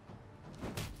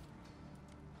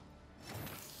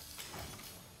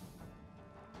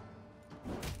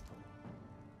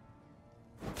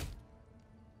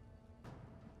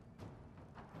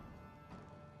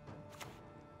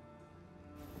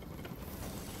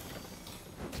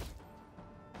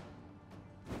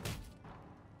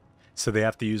 So they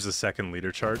have to use the second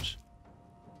leader charge.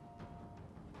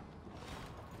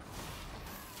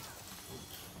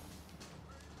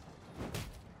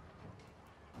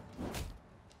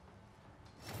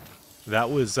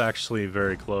 That was actually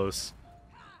very close.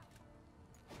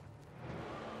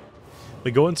 We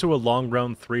go into a long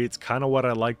round 3. It's kind of what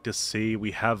I like to see.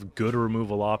 We have good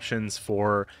removal options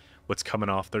for what's coming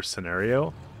off their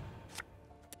scenario.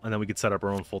 And then we could set up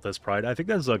our own full test pride. I think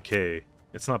that's okay.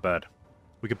 It's not bad.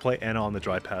 We could play Anna on the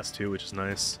dry pass too, which is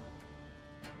nice.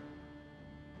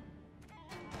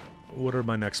 What are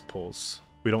my next pulls?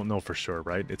 We don't know for sure,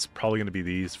 right? It's probably going to be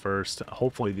these first.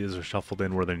 Hopefully these are shuffled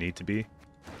in where they need to be.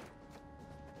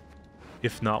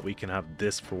 If not, we can have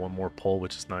this for one more pull,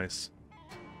 which is nice.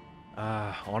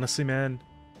 Honestly, man,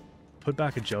 put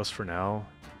back a Joust for now.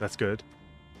 That's good.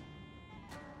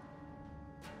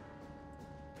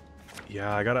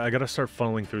 Yeah, I gotta start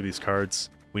funneling through these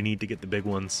cards. We need to get the big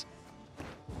ones.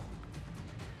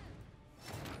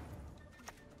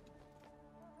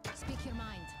 Speak your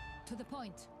mind. To the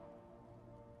point.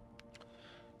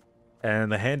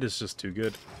 And the hand is just too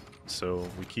good, so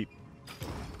we keep.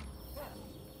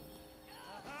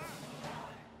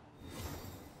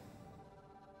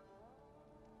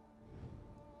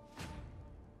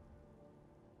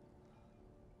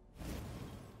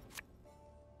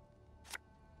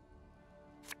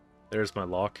 There's my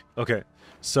lock. Okay,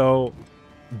 so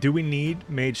do we need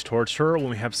Mage Torturer when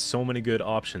we have so many good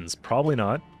options? Probably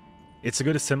not. It's a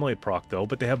good assimilate proc though,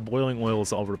 but they have boiling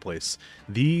oils all over the place.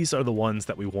 These are the ones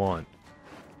that we want.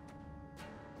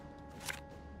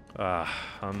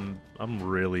 I'm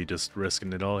really just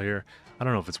risking it all here. I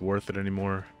don't know if it's worth it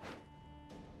anymore.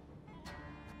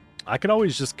 I could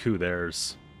always just coup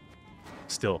theirs.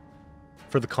 Still.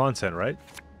 For the content, right?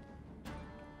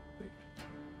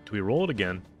 Do we roll it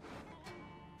again?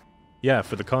 Yeah,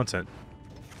 for the content.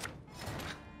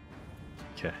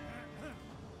 Okay.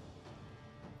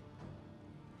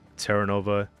 Terra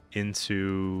Nova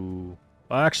into...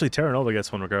 Well, actually, Terra Nova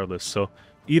gets one regardless, so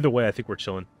either way, I think we're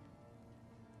chilling.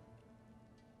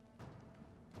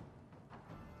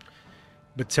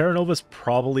 But Terra Nova's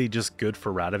probably just good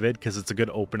for Radovid, because it's a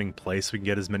good opening place. We can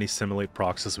get as many simulate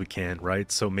procs as we can,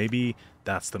 right? So maybe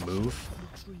that's the move,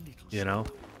 you know?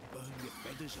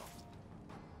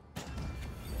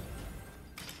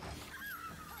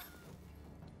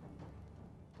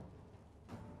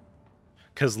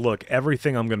 Because look,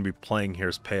 everything I'm going to be playing here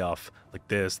is payoff. Like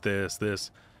this, this,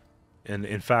 this. And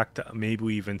in fact, maybe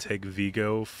we even take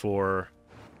Vigo for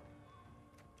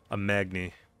a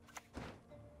Magni.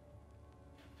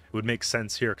 It would make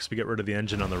sense here because we get rid of the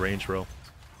engine on the range row.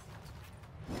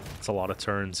 It's a lot of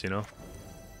turns, you know?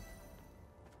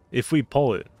 If we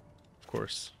pull it, of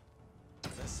course.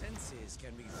 The senses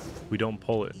can be We don't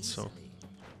pull it, so...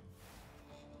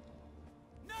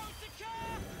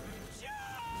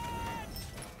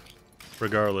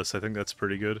 Regardless, I think that's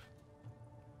pretty good.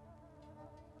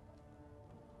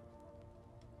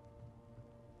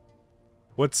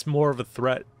 What's more of a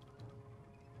threat?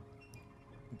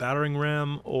 Battering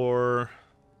ram or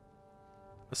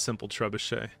a simple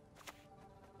trebuchet?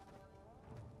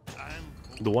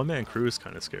 The one-man crew is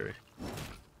kind of scary.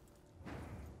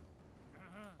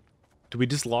 Do we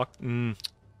just lock...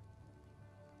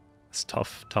 It's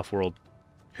tough world.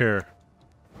 Here.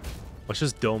 Let's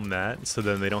just dome that, so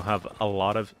then they don't have a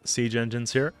lot of siege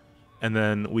engines here. And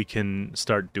then we can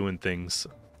start doing things.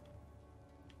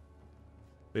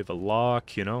 We have a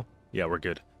lock, you know? Yeah, we're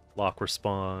good. Lock,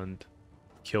 respond.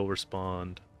 Kill,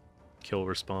 respond. Kill,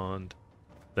 respond.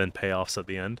 Then payoffs at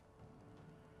the end.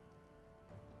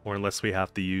 Or unless we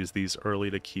have to use these early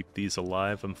to keep these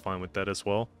alive, I'm fine with that as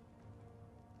well.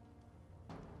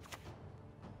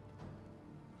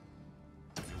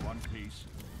 You want peace?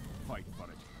 Fight for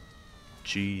it.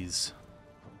 Jeez.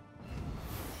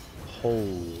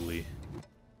 Holy.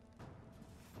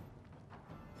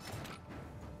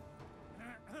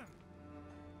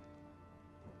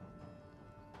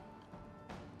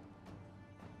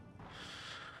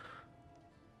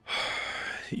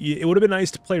 It would have been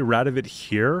nice to play Bredevoort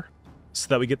here so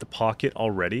that we get the pocket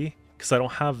already, because I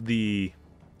don't have the...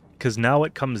 Because now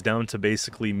it comes down to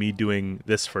basically me doing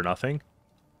this for nothing,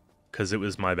 because it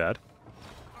was my bad.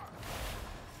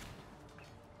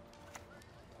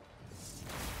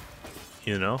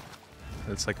 You know?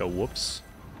 It's like a whoops.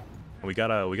 And we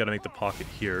gotta make the pocket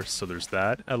here, so there's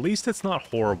that. At least it's not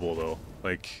horrible though.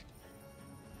 Like...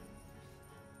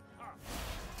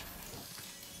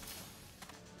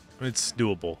 It's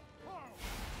doable.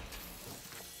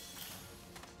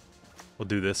 We'll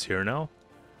do this here now.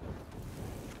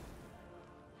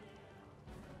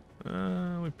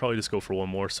 We probably just go for one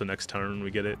more, so next turn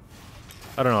we get it.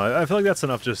 I don't know, I feel like that's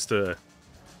enough just to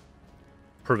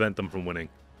prevent them from winning.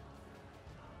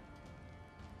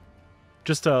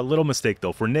 Just a little mistake though.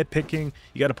 If we're nitpicking,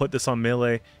 you gotta put this on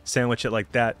melee, sandwich it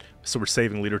like that, so we're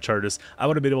saving leader charges. I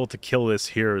would have been able to kill this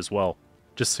here as well,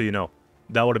 just so you know.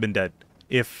 That would have been dead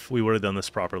if we would have done this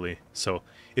properly. So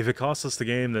if it costs us the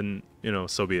game, then, you know,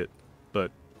 so be it. But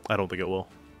I don't think it will.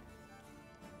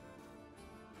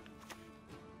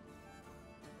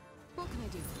 What can I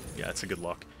do? Yeah, it's a good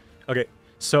lock. Okay,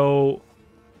 so...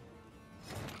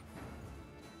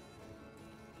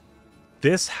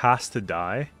 This has to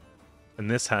die,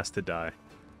 and this has to die.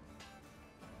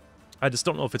 I just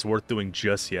don't know if it's worth doing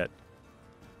just yet.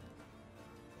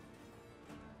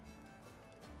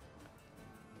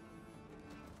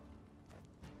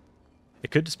 It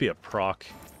could just be a proc.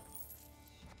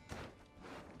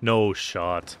 No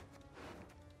shot.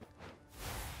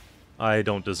 I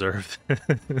don't deserve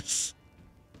this.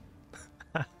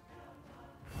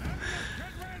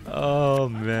 Oh,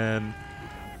 man.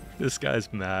 This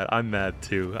guy's mad. I'm mad,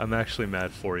 too. I'm actually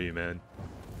mad for you, man.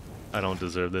 I don't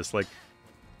deserve this. Like,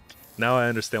 now I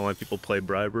understand why people play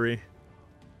bribery.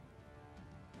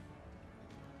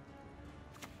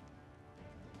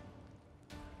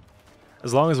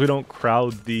 As long as we don't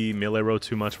crowd the melee row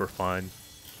too much, we're fine.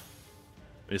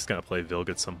 I'm just gonna play Vilg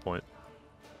at some point.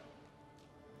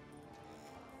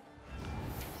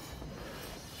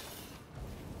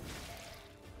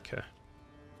 Okay.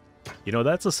 You know,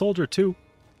 that's a soldier too.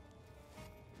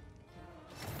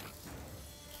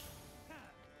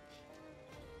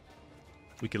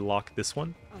 We can lock this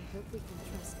one. I hope we can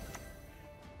trust it.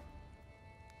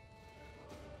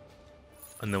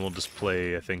 And then we'll just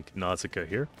play, I think, Nausicaa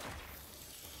here.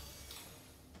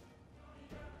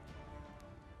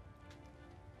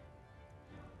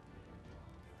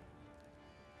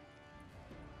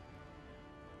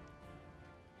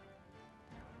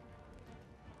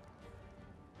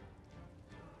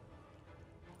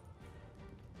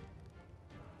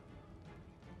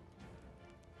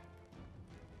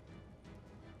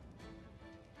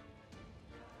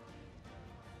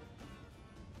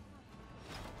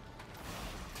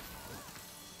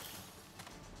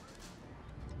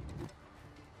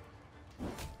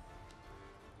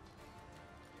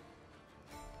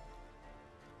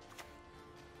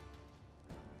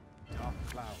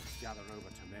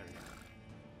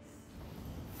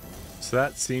 So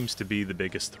that seems to be the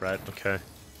biggest threat. Okay.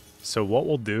 So what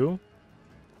we'll do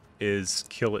is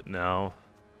kill it now.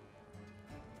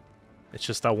 It's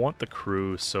just I want the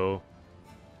crew, so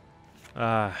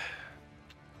I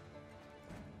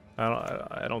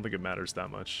don't think it matters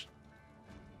that much.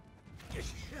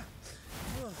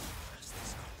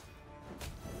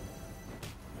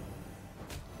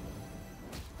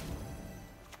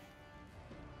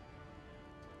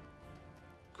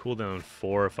 Cooldown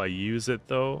 4 if I use it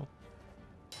though.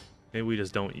 Maybe we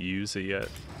just don't use it yet.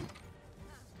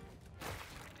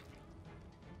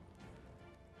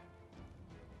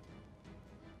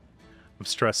 I'm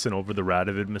stressing over the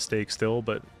Bredevoort mistake still,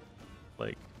 but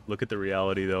like, look at the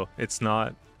reality though. It's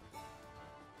not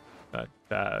that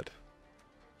bad.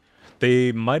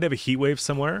 They might have a heat wave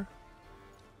somewhere.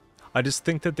 I just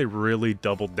think that they really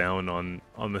doubled down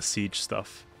on the siege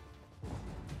stuff.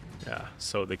 Yeah,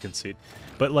 so they concede.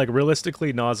 But like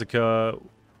realistically, Nausicaa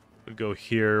would go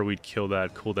here, we'd kill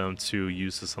that, cooldown 2,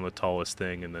 use this on the tallest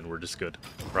thing, and then we're just good,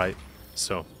 right?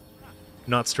 So,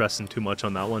 not stressing too much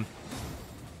on that one.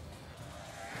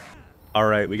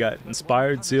 Alright, we got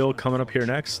Inspired Zeal coming up here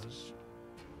next.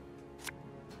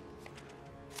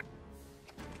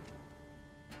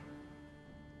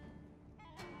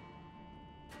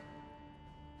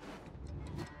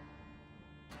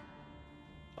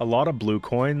 a lot of blue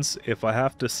coins, if I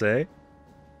have to say.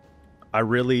 I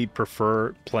really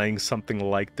prefer playing something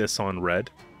like this on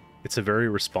red. It's a very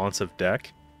responsive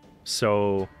deck.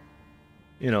 So,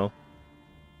 you know,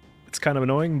 it's kind of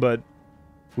annoying, but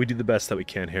we do the best that we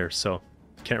can here, so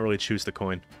can't really choose the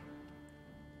coin.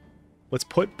 Let's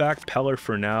put back Peller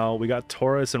for now. We got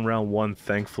Torres in round 1,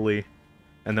 thankfully.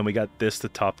 And then we got this to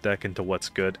top deck into what's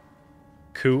good.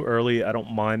 Coup early, I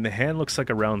don't mind. The hand looks like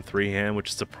a round 3 hand,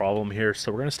 which is a problem here.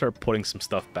 So we're going to start putting some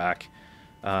stuff back.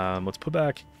 Let's put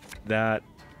back that.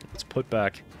 Let's put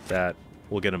back that.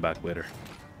 We'll get him back later.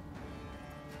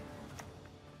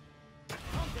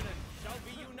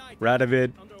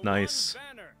 Bredevoort, nice.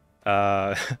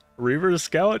 Reaver's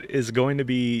Scout is going to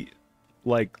be,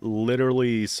 like,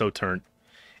 literally so turned.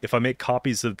 If I make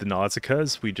copies of the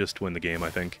Nausicaas, we just win the game, I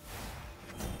think.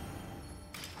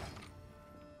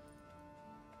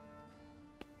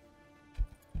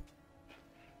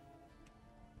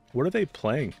 What are they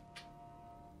playing?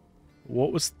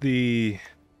 What was the...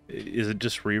 Is it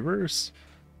just Reavers?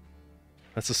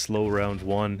 That's a slow round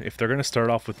 1. If they're going to start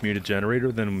off with Muted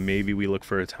Generator, then maybe we look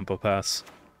for a Tempo Pass.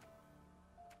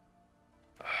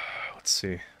 Let's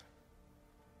see.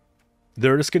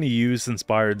 They're just going to use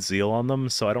Inspired Zeal on them,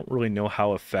 so I don't really know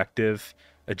how effective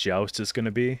a Joust is going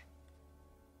to be.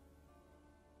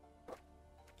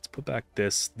 Let's put back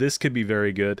this. This could be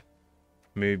very good.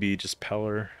 Maybe just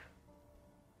Peller.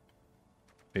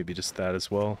 Maybe just that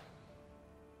as well.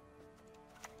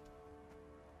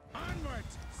 Onward,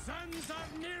 sons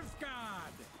of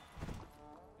Nilfgaard!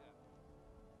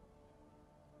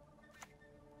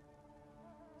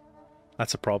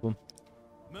 That's a problem.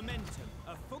 Momentum,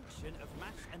 a function of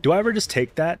mass and Do I ever just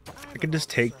take that? I can just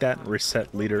take that and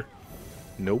reset leader.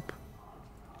 Nope.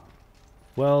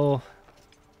 Well...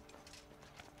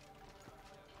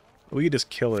 we could just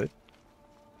kill it.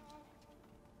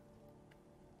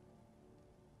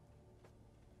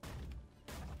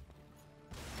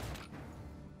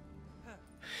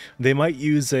 They might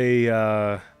use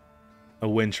a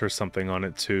winch or something on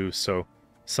it too, so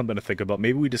something to think about.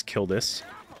 Maybe we just kill this.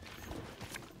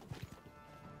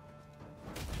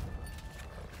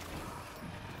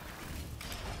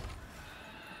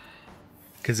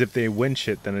 Because if they winch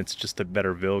it, then it's just a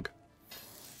better Vilg.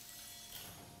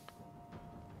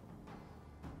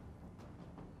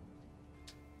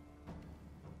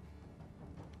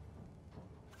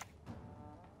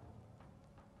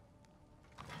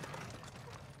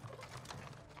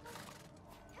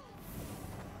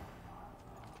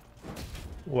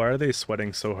 Why are they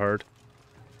sweating so hard?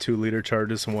 2 leader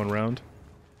charges in 1 round.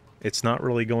 It's not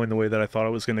really going the way that I thought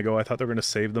it was going to go. I thought they were going to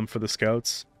save them for the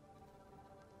scouts.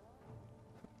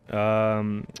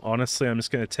 Honestly, I'm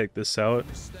just going to take this out.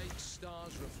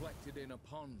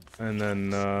 And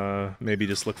then maybe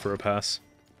just look for a pass.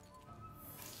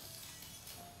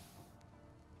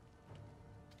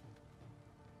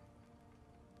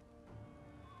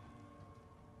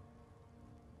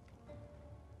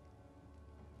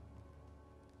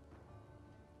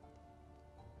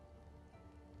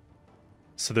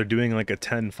 So they're doing like a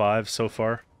 10-5 so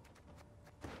far.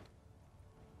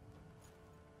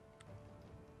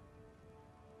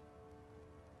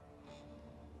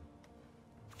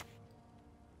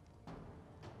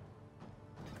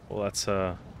 Well, that's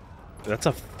a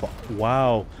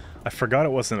wow. I forgot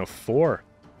it wasn't a 4.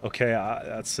 Okay,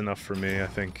 that's enough for me. I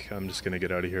think I'm just gonna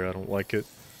get out of here. I don't like it.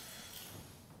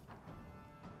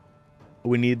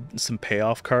 We need some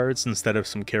payoff cards instead of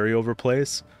some carryover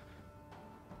plays.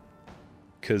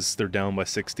 Because they're down by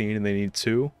 16 and they need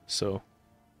 2, so...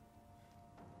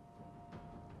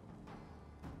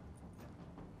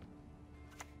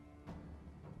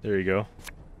 there you go.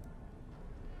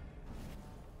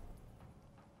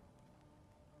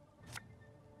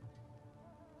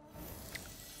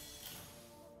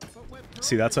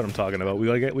 See, that's what I'm talking about.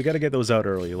 We gotta get those out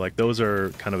early. Like, those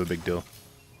are kind of a big deal.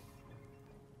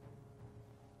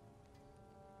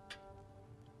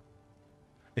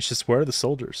 It's just, where are the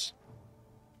soldiers?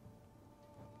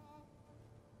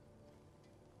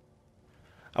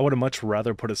 I would have much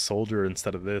rather put a soldier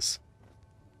instead of this.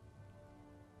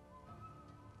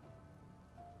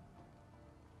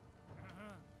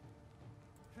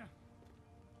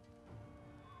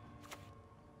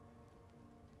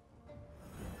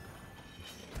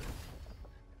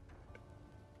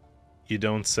 You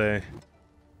don't say.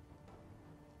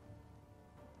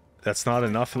 That's not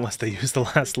enough unless they use the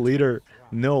last leader.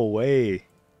 No way.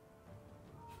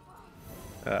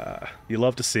 You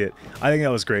love to see it. I think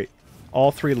that was great.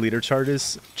 All 3 leader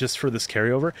charges just for this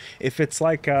carryover. If it's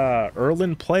like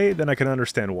Erlin play, then I can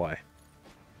understand why.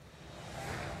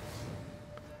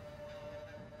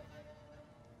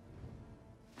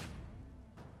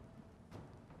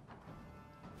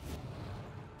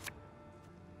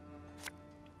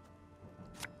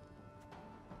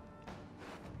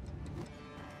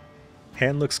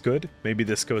 Hand looks good. Maybe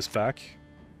this goes back.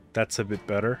 That's a bit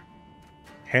better.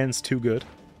 Hand's too good.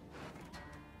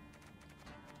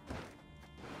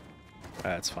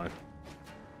 That's fine.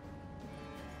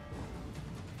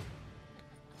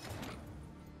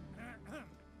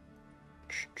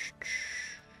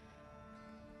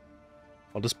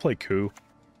 I'll just play coup.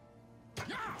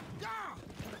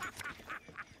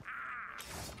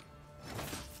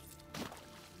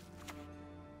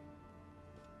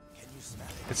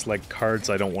 It's like cards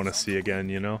I don't want to see again,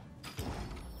 you know?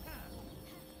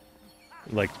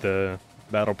 Like the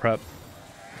battle prep.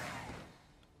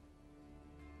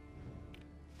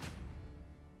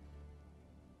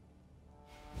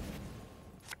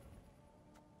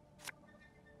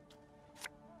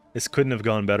 This couldn't have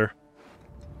gone better.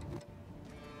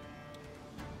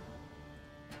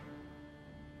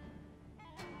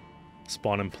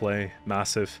 Spawn and play,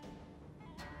 massive.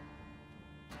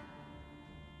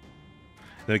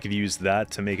 Then I could use that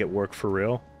to make it work for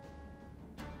real.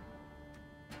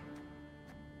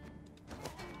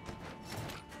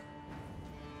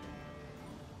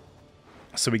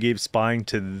 So we gave spying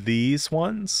to these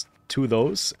ones, 2 of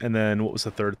those, and then what was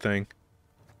the third thing?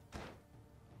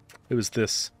 It was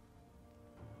this.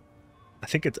 I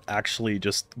think it's actually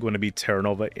just going to be Terra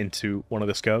Nova into one of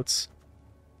the scouts.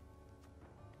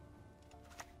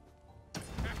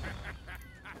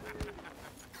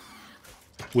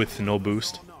 With no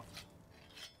boost.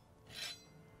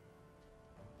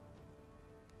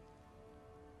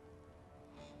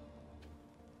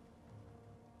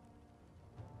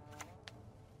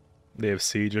 They have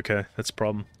siege, okay, that's a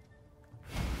problem.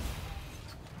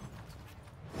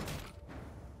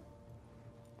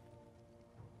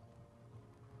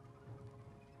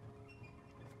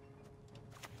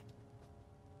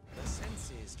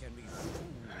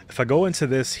 If I go into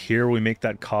this here, we make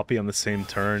that copy on the same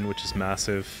turn, which is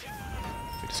massive.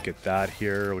 We just get that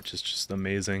here, which is just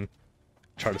amazing.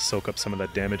 Try to soak up some of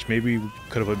that damage. Maybe we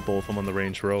could have put both of them on the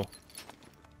range row.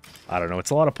 I don't know.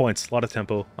 It's a lot of points, a lot of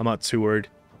tempo. I'm not too worried.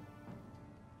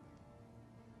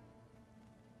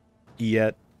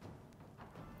 Yet,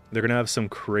 they're going to have some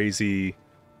crazy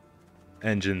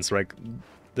engines, right?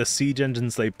 The siege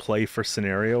engines they play for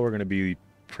scenario are going to be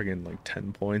friggin' like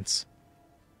 10 points.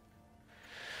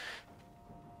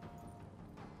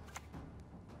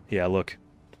 Yeah, look.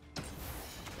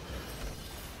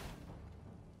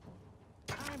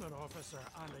 I'm an officer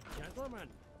and a gentleman.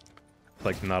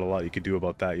 Like, not a lot you could do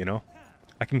about that, you know?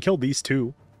 I can kill these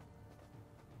two.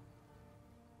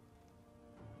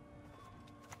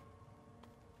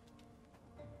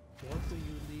 What do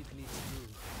you lead me to do?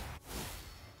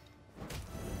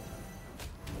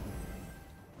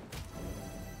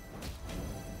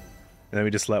 And then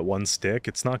we just let one stick.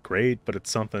 It's not great, but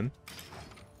it's something.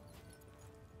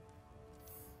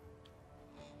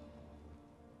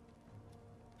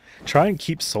 Try and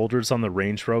keep soldiers on the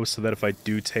range row so that if I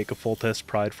do take a full test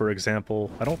pride, for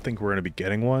example, I don't think we're going to be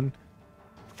getting one,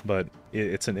 but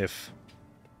it's an if.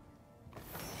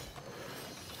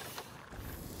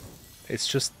 It's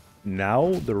just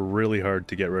now they're really hard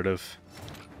to get rid of.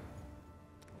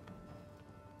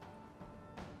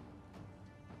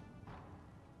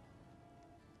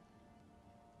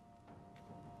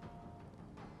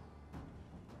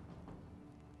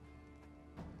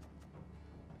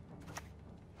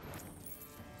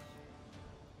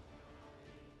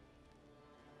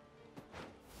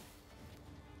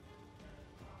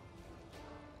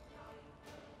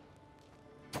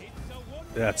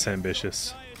 That's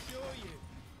ambitious.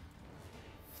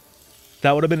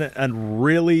 That would have been a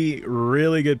really,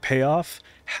 really good payoff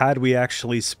had we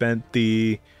actually spent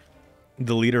the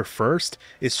leader first.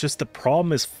 It's just the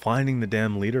problem is finding the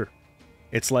damn leader.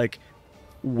 It's like,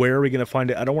 where are we going to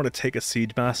find it? I don't want to take a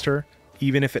siege master,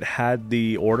 even if it had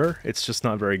the order. It's just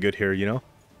not very good here, you know?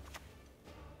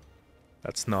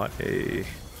 That's not a...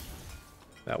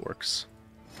 That works.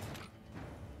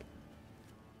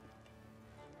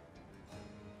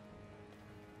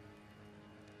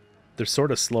 They're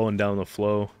sort of slowing down the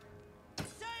flow.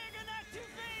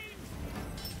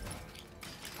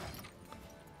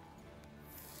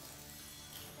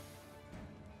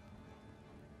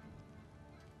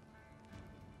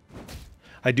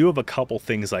 I do have a couple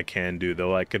things I can do,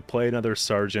 though. I could play another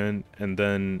sergeant, and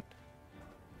then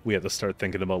we have to start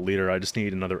thinking about leader. I just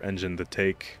need another engine to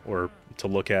take, or to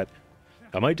look at.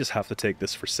 I might just have to take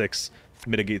this for 6,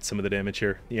 mitigate some of the damage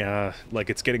here. Yeah, like,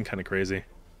 it's getting kind of crazy.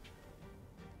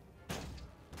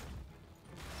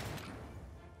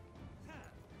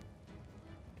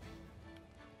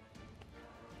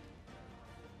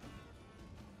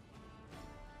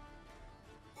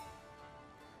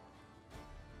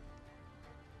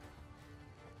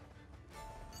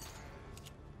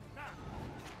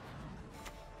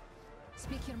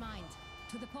 Speak your mind.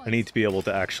 To the point. I need to be able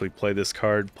to actually play this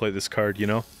card, you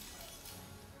know?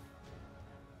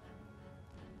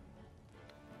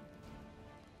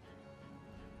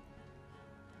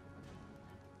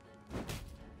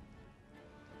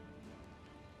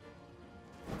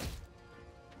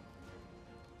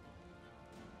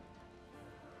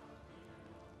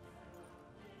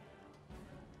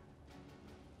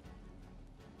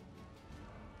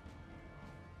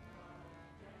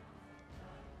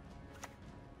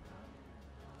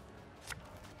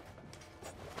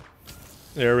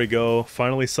 There we go.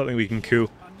 Finally something we can coup.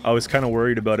 I was kind of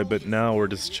worried about it, but now we're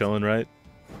just chilling, right?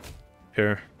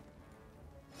 Here.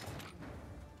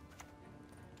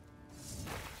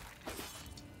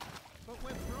 But we're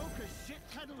broke as shit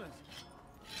peddlers.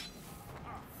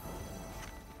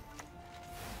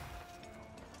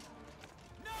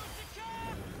 No secure!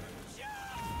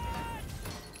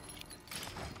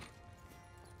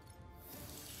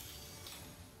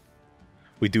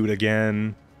 We do it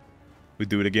again. We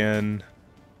do it again.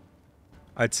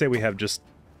 I'd say we have just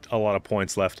a lot of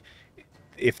points left.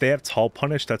 If they have tall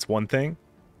punish, that's one thing.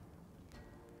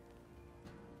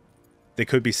 They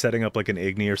could be setting up like an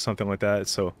Igni or something like that,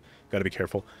 so gotta be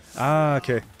careful. Ah,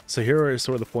 okay. So here is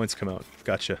where the points come out.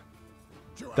 Gotcha.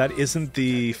 That isn't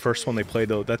the first one they played,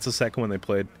 though. That's the second one they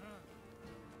played.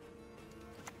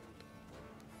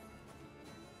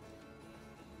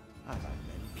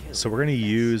 So we're gonna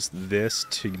use this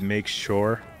to make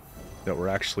sure that we're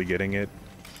actually getting it.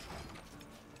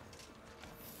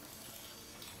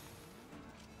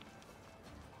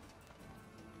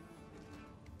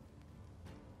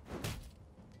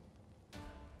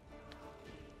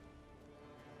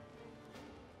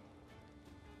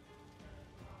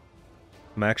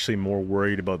 I'm actually more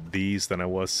worried about these than I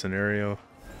was scenario.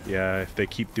 Yeah, if they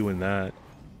keep doing that.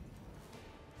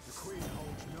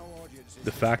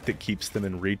 The fact it keeps them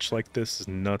in reach like this is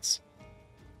nuts.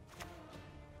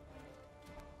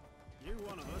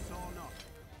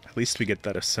 At least we get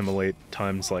that assimilate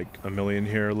times like a million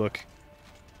here, look.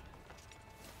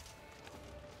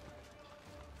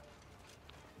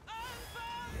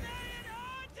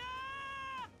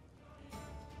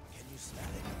 Can you smell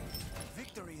it?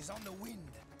 Victory is on the wind.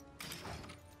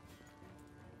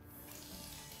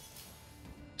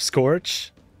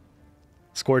 Scorch?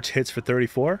 Scorch hits for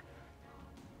 34?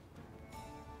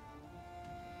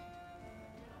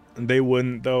 They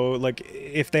wouldn't, though. Like,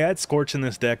 if they had Scorch in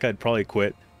this deck, I'd probably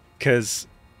quit. Because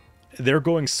they're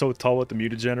going so tall with the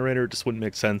muted generator, it just wouldn't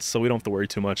make sense, so we don't have to worry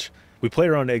too much. We play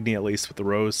around Igni at least with the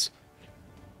Rose.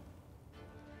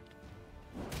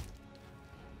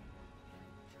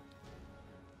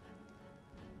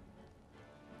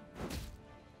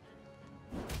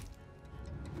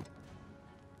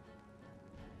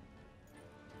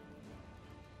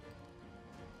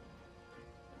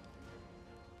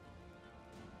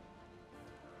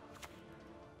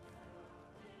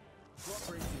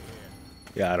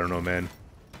 Yeah, I don't know, man.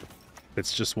 If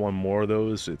it's just one more of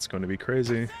those, it's going to be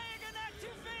crazy.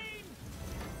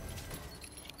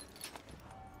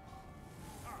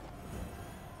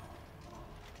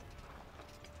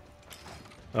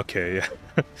 Okay, yeah.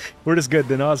 We're just good.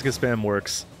 The Nazca spam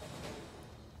works.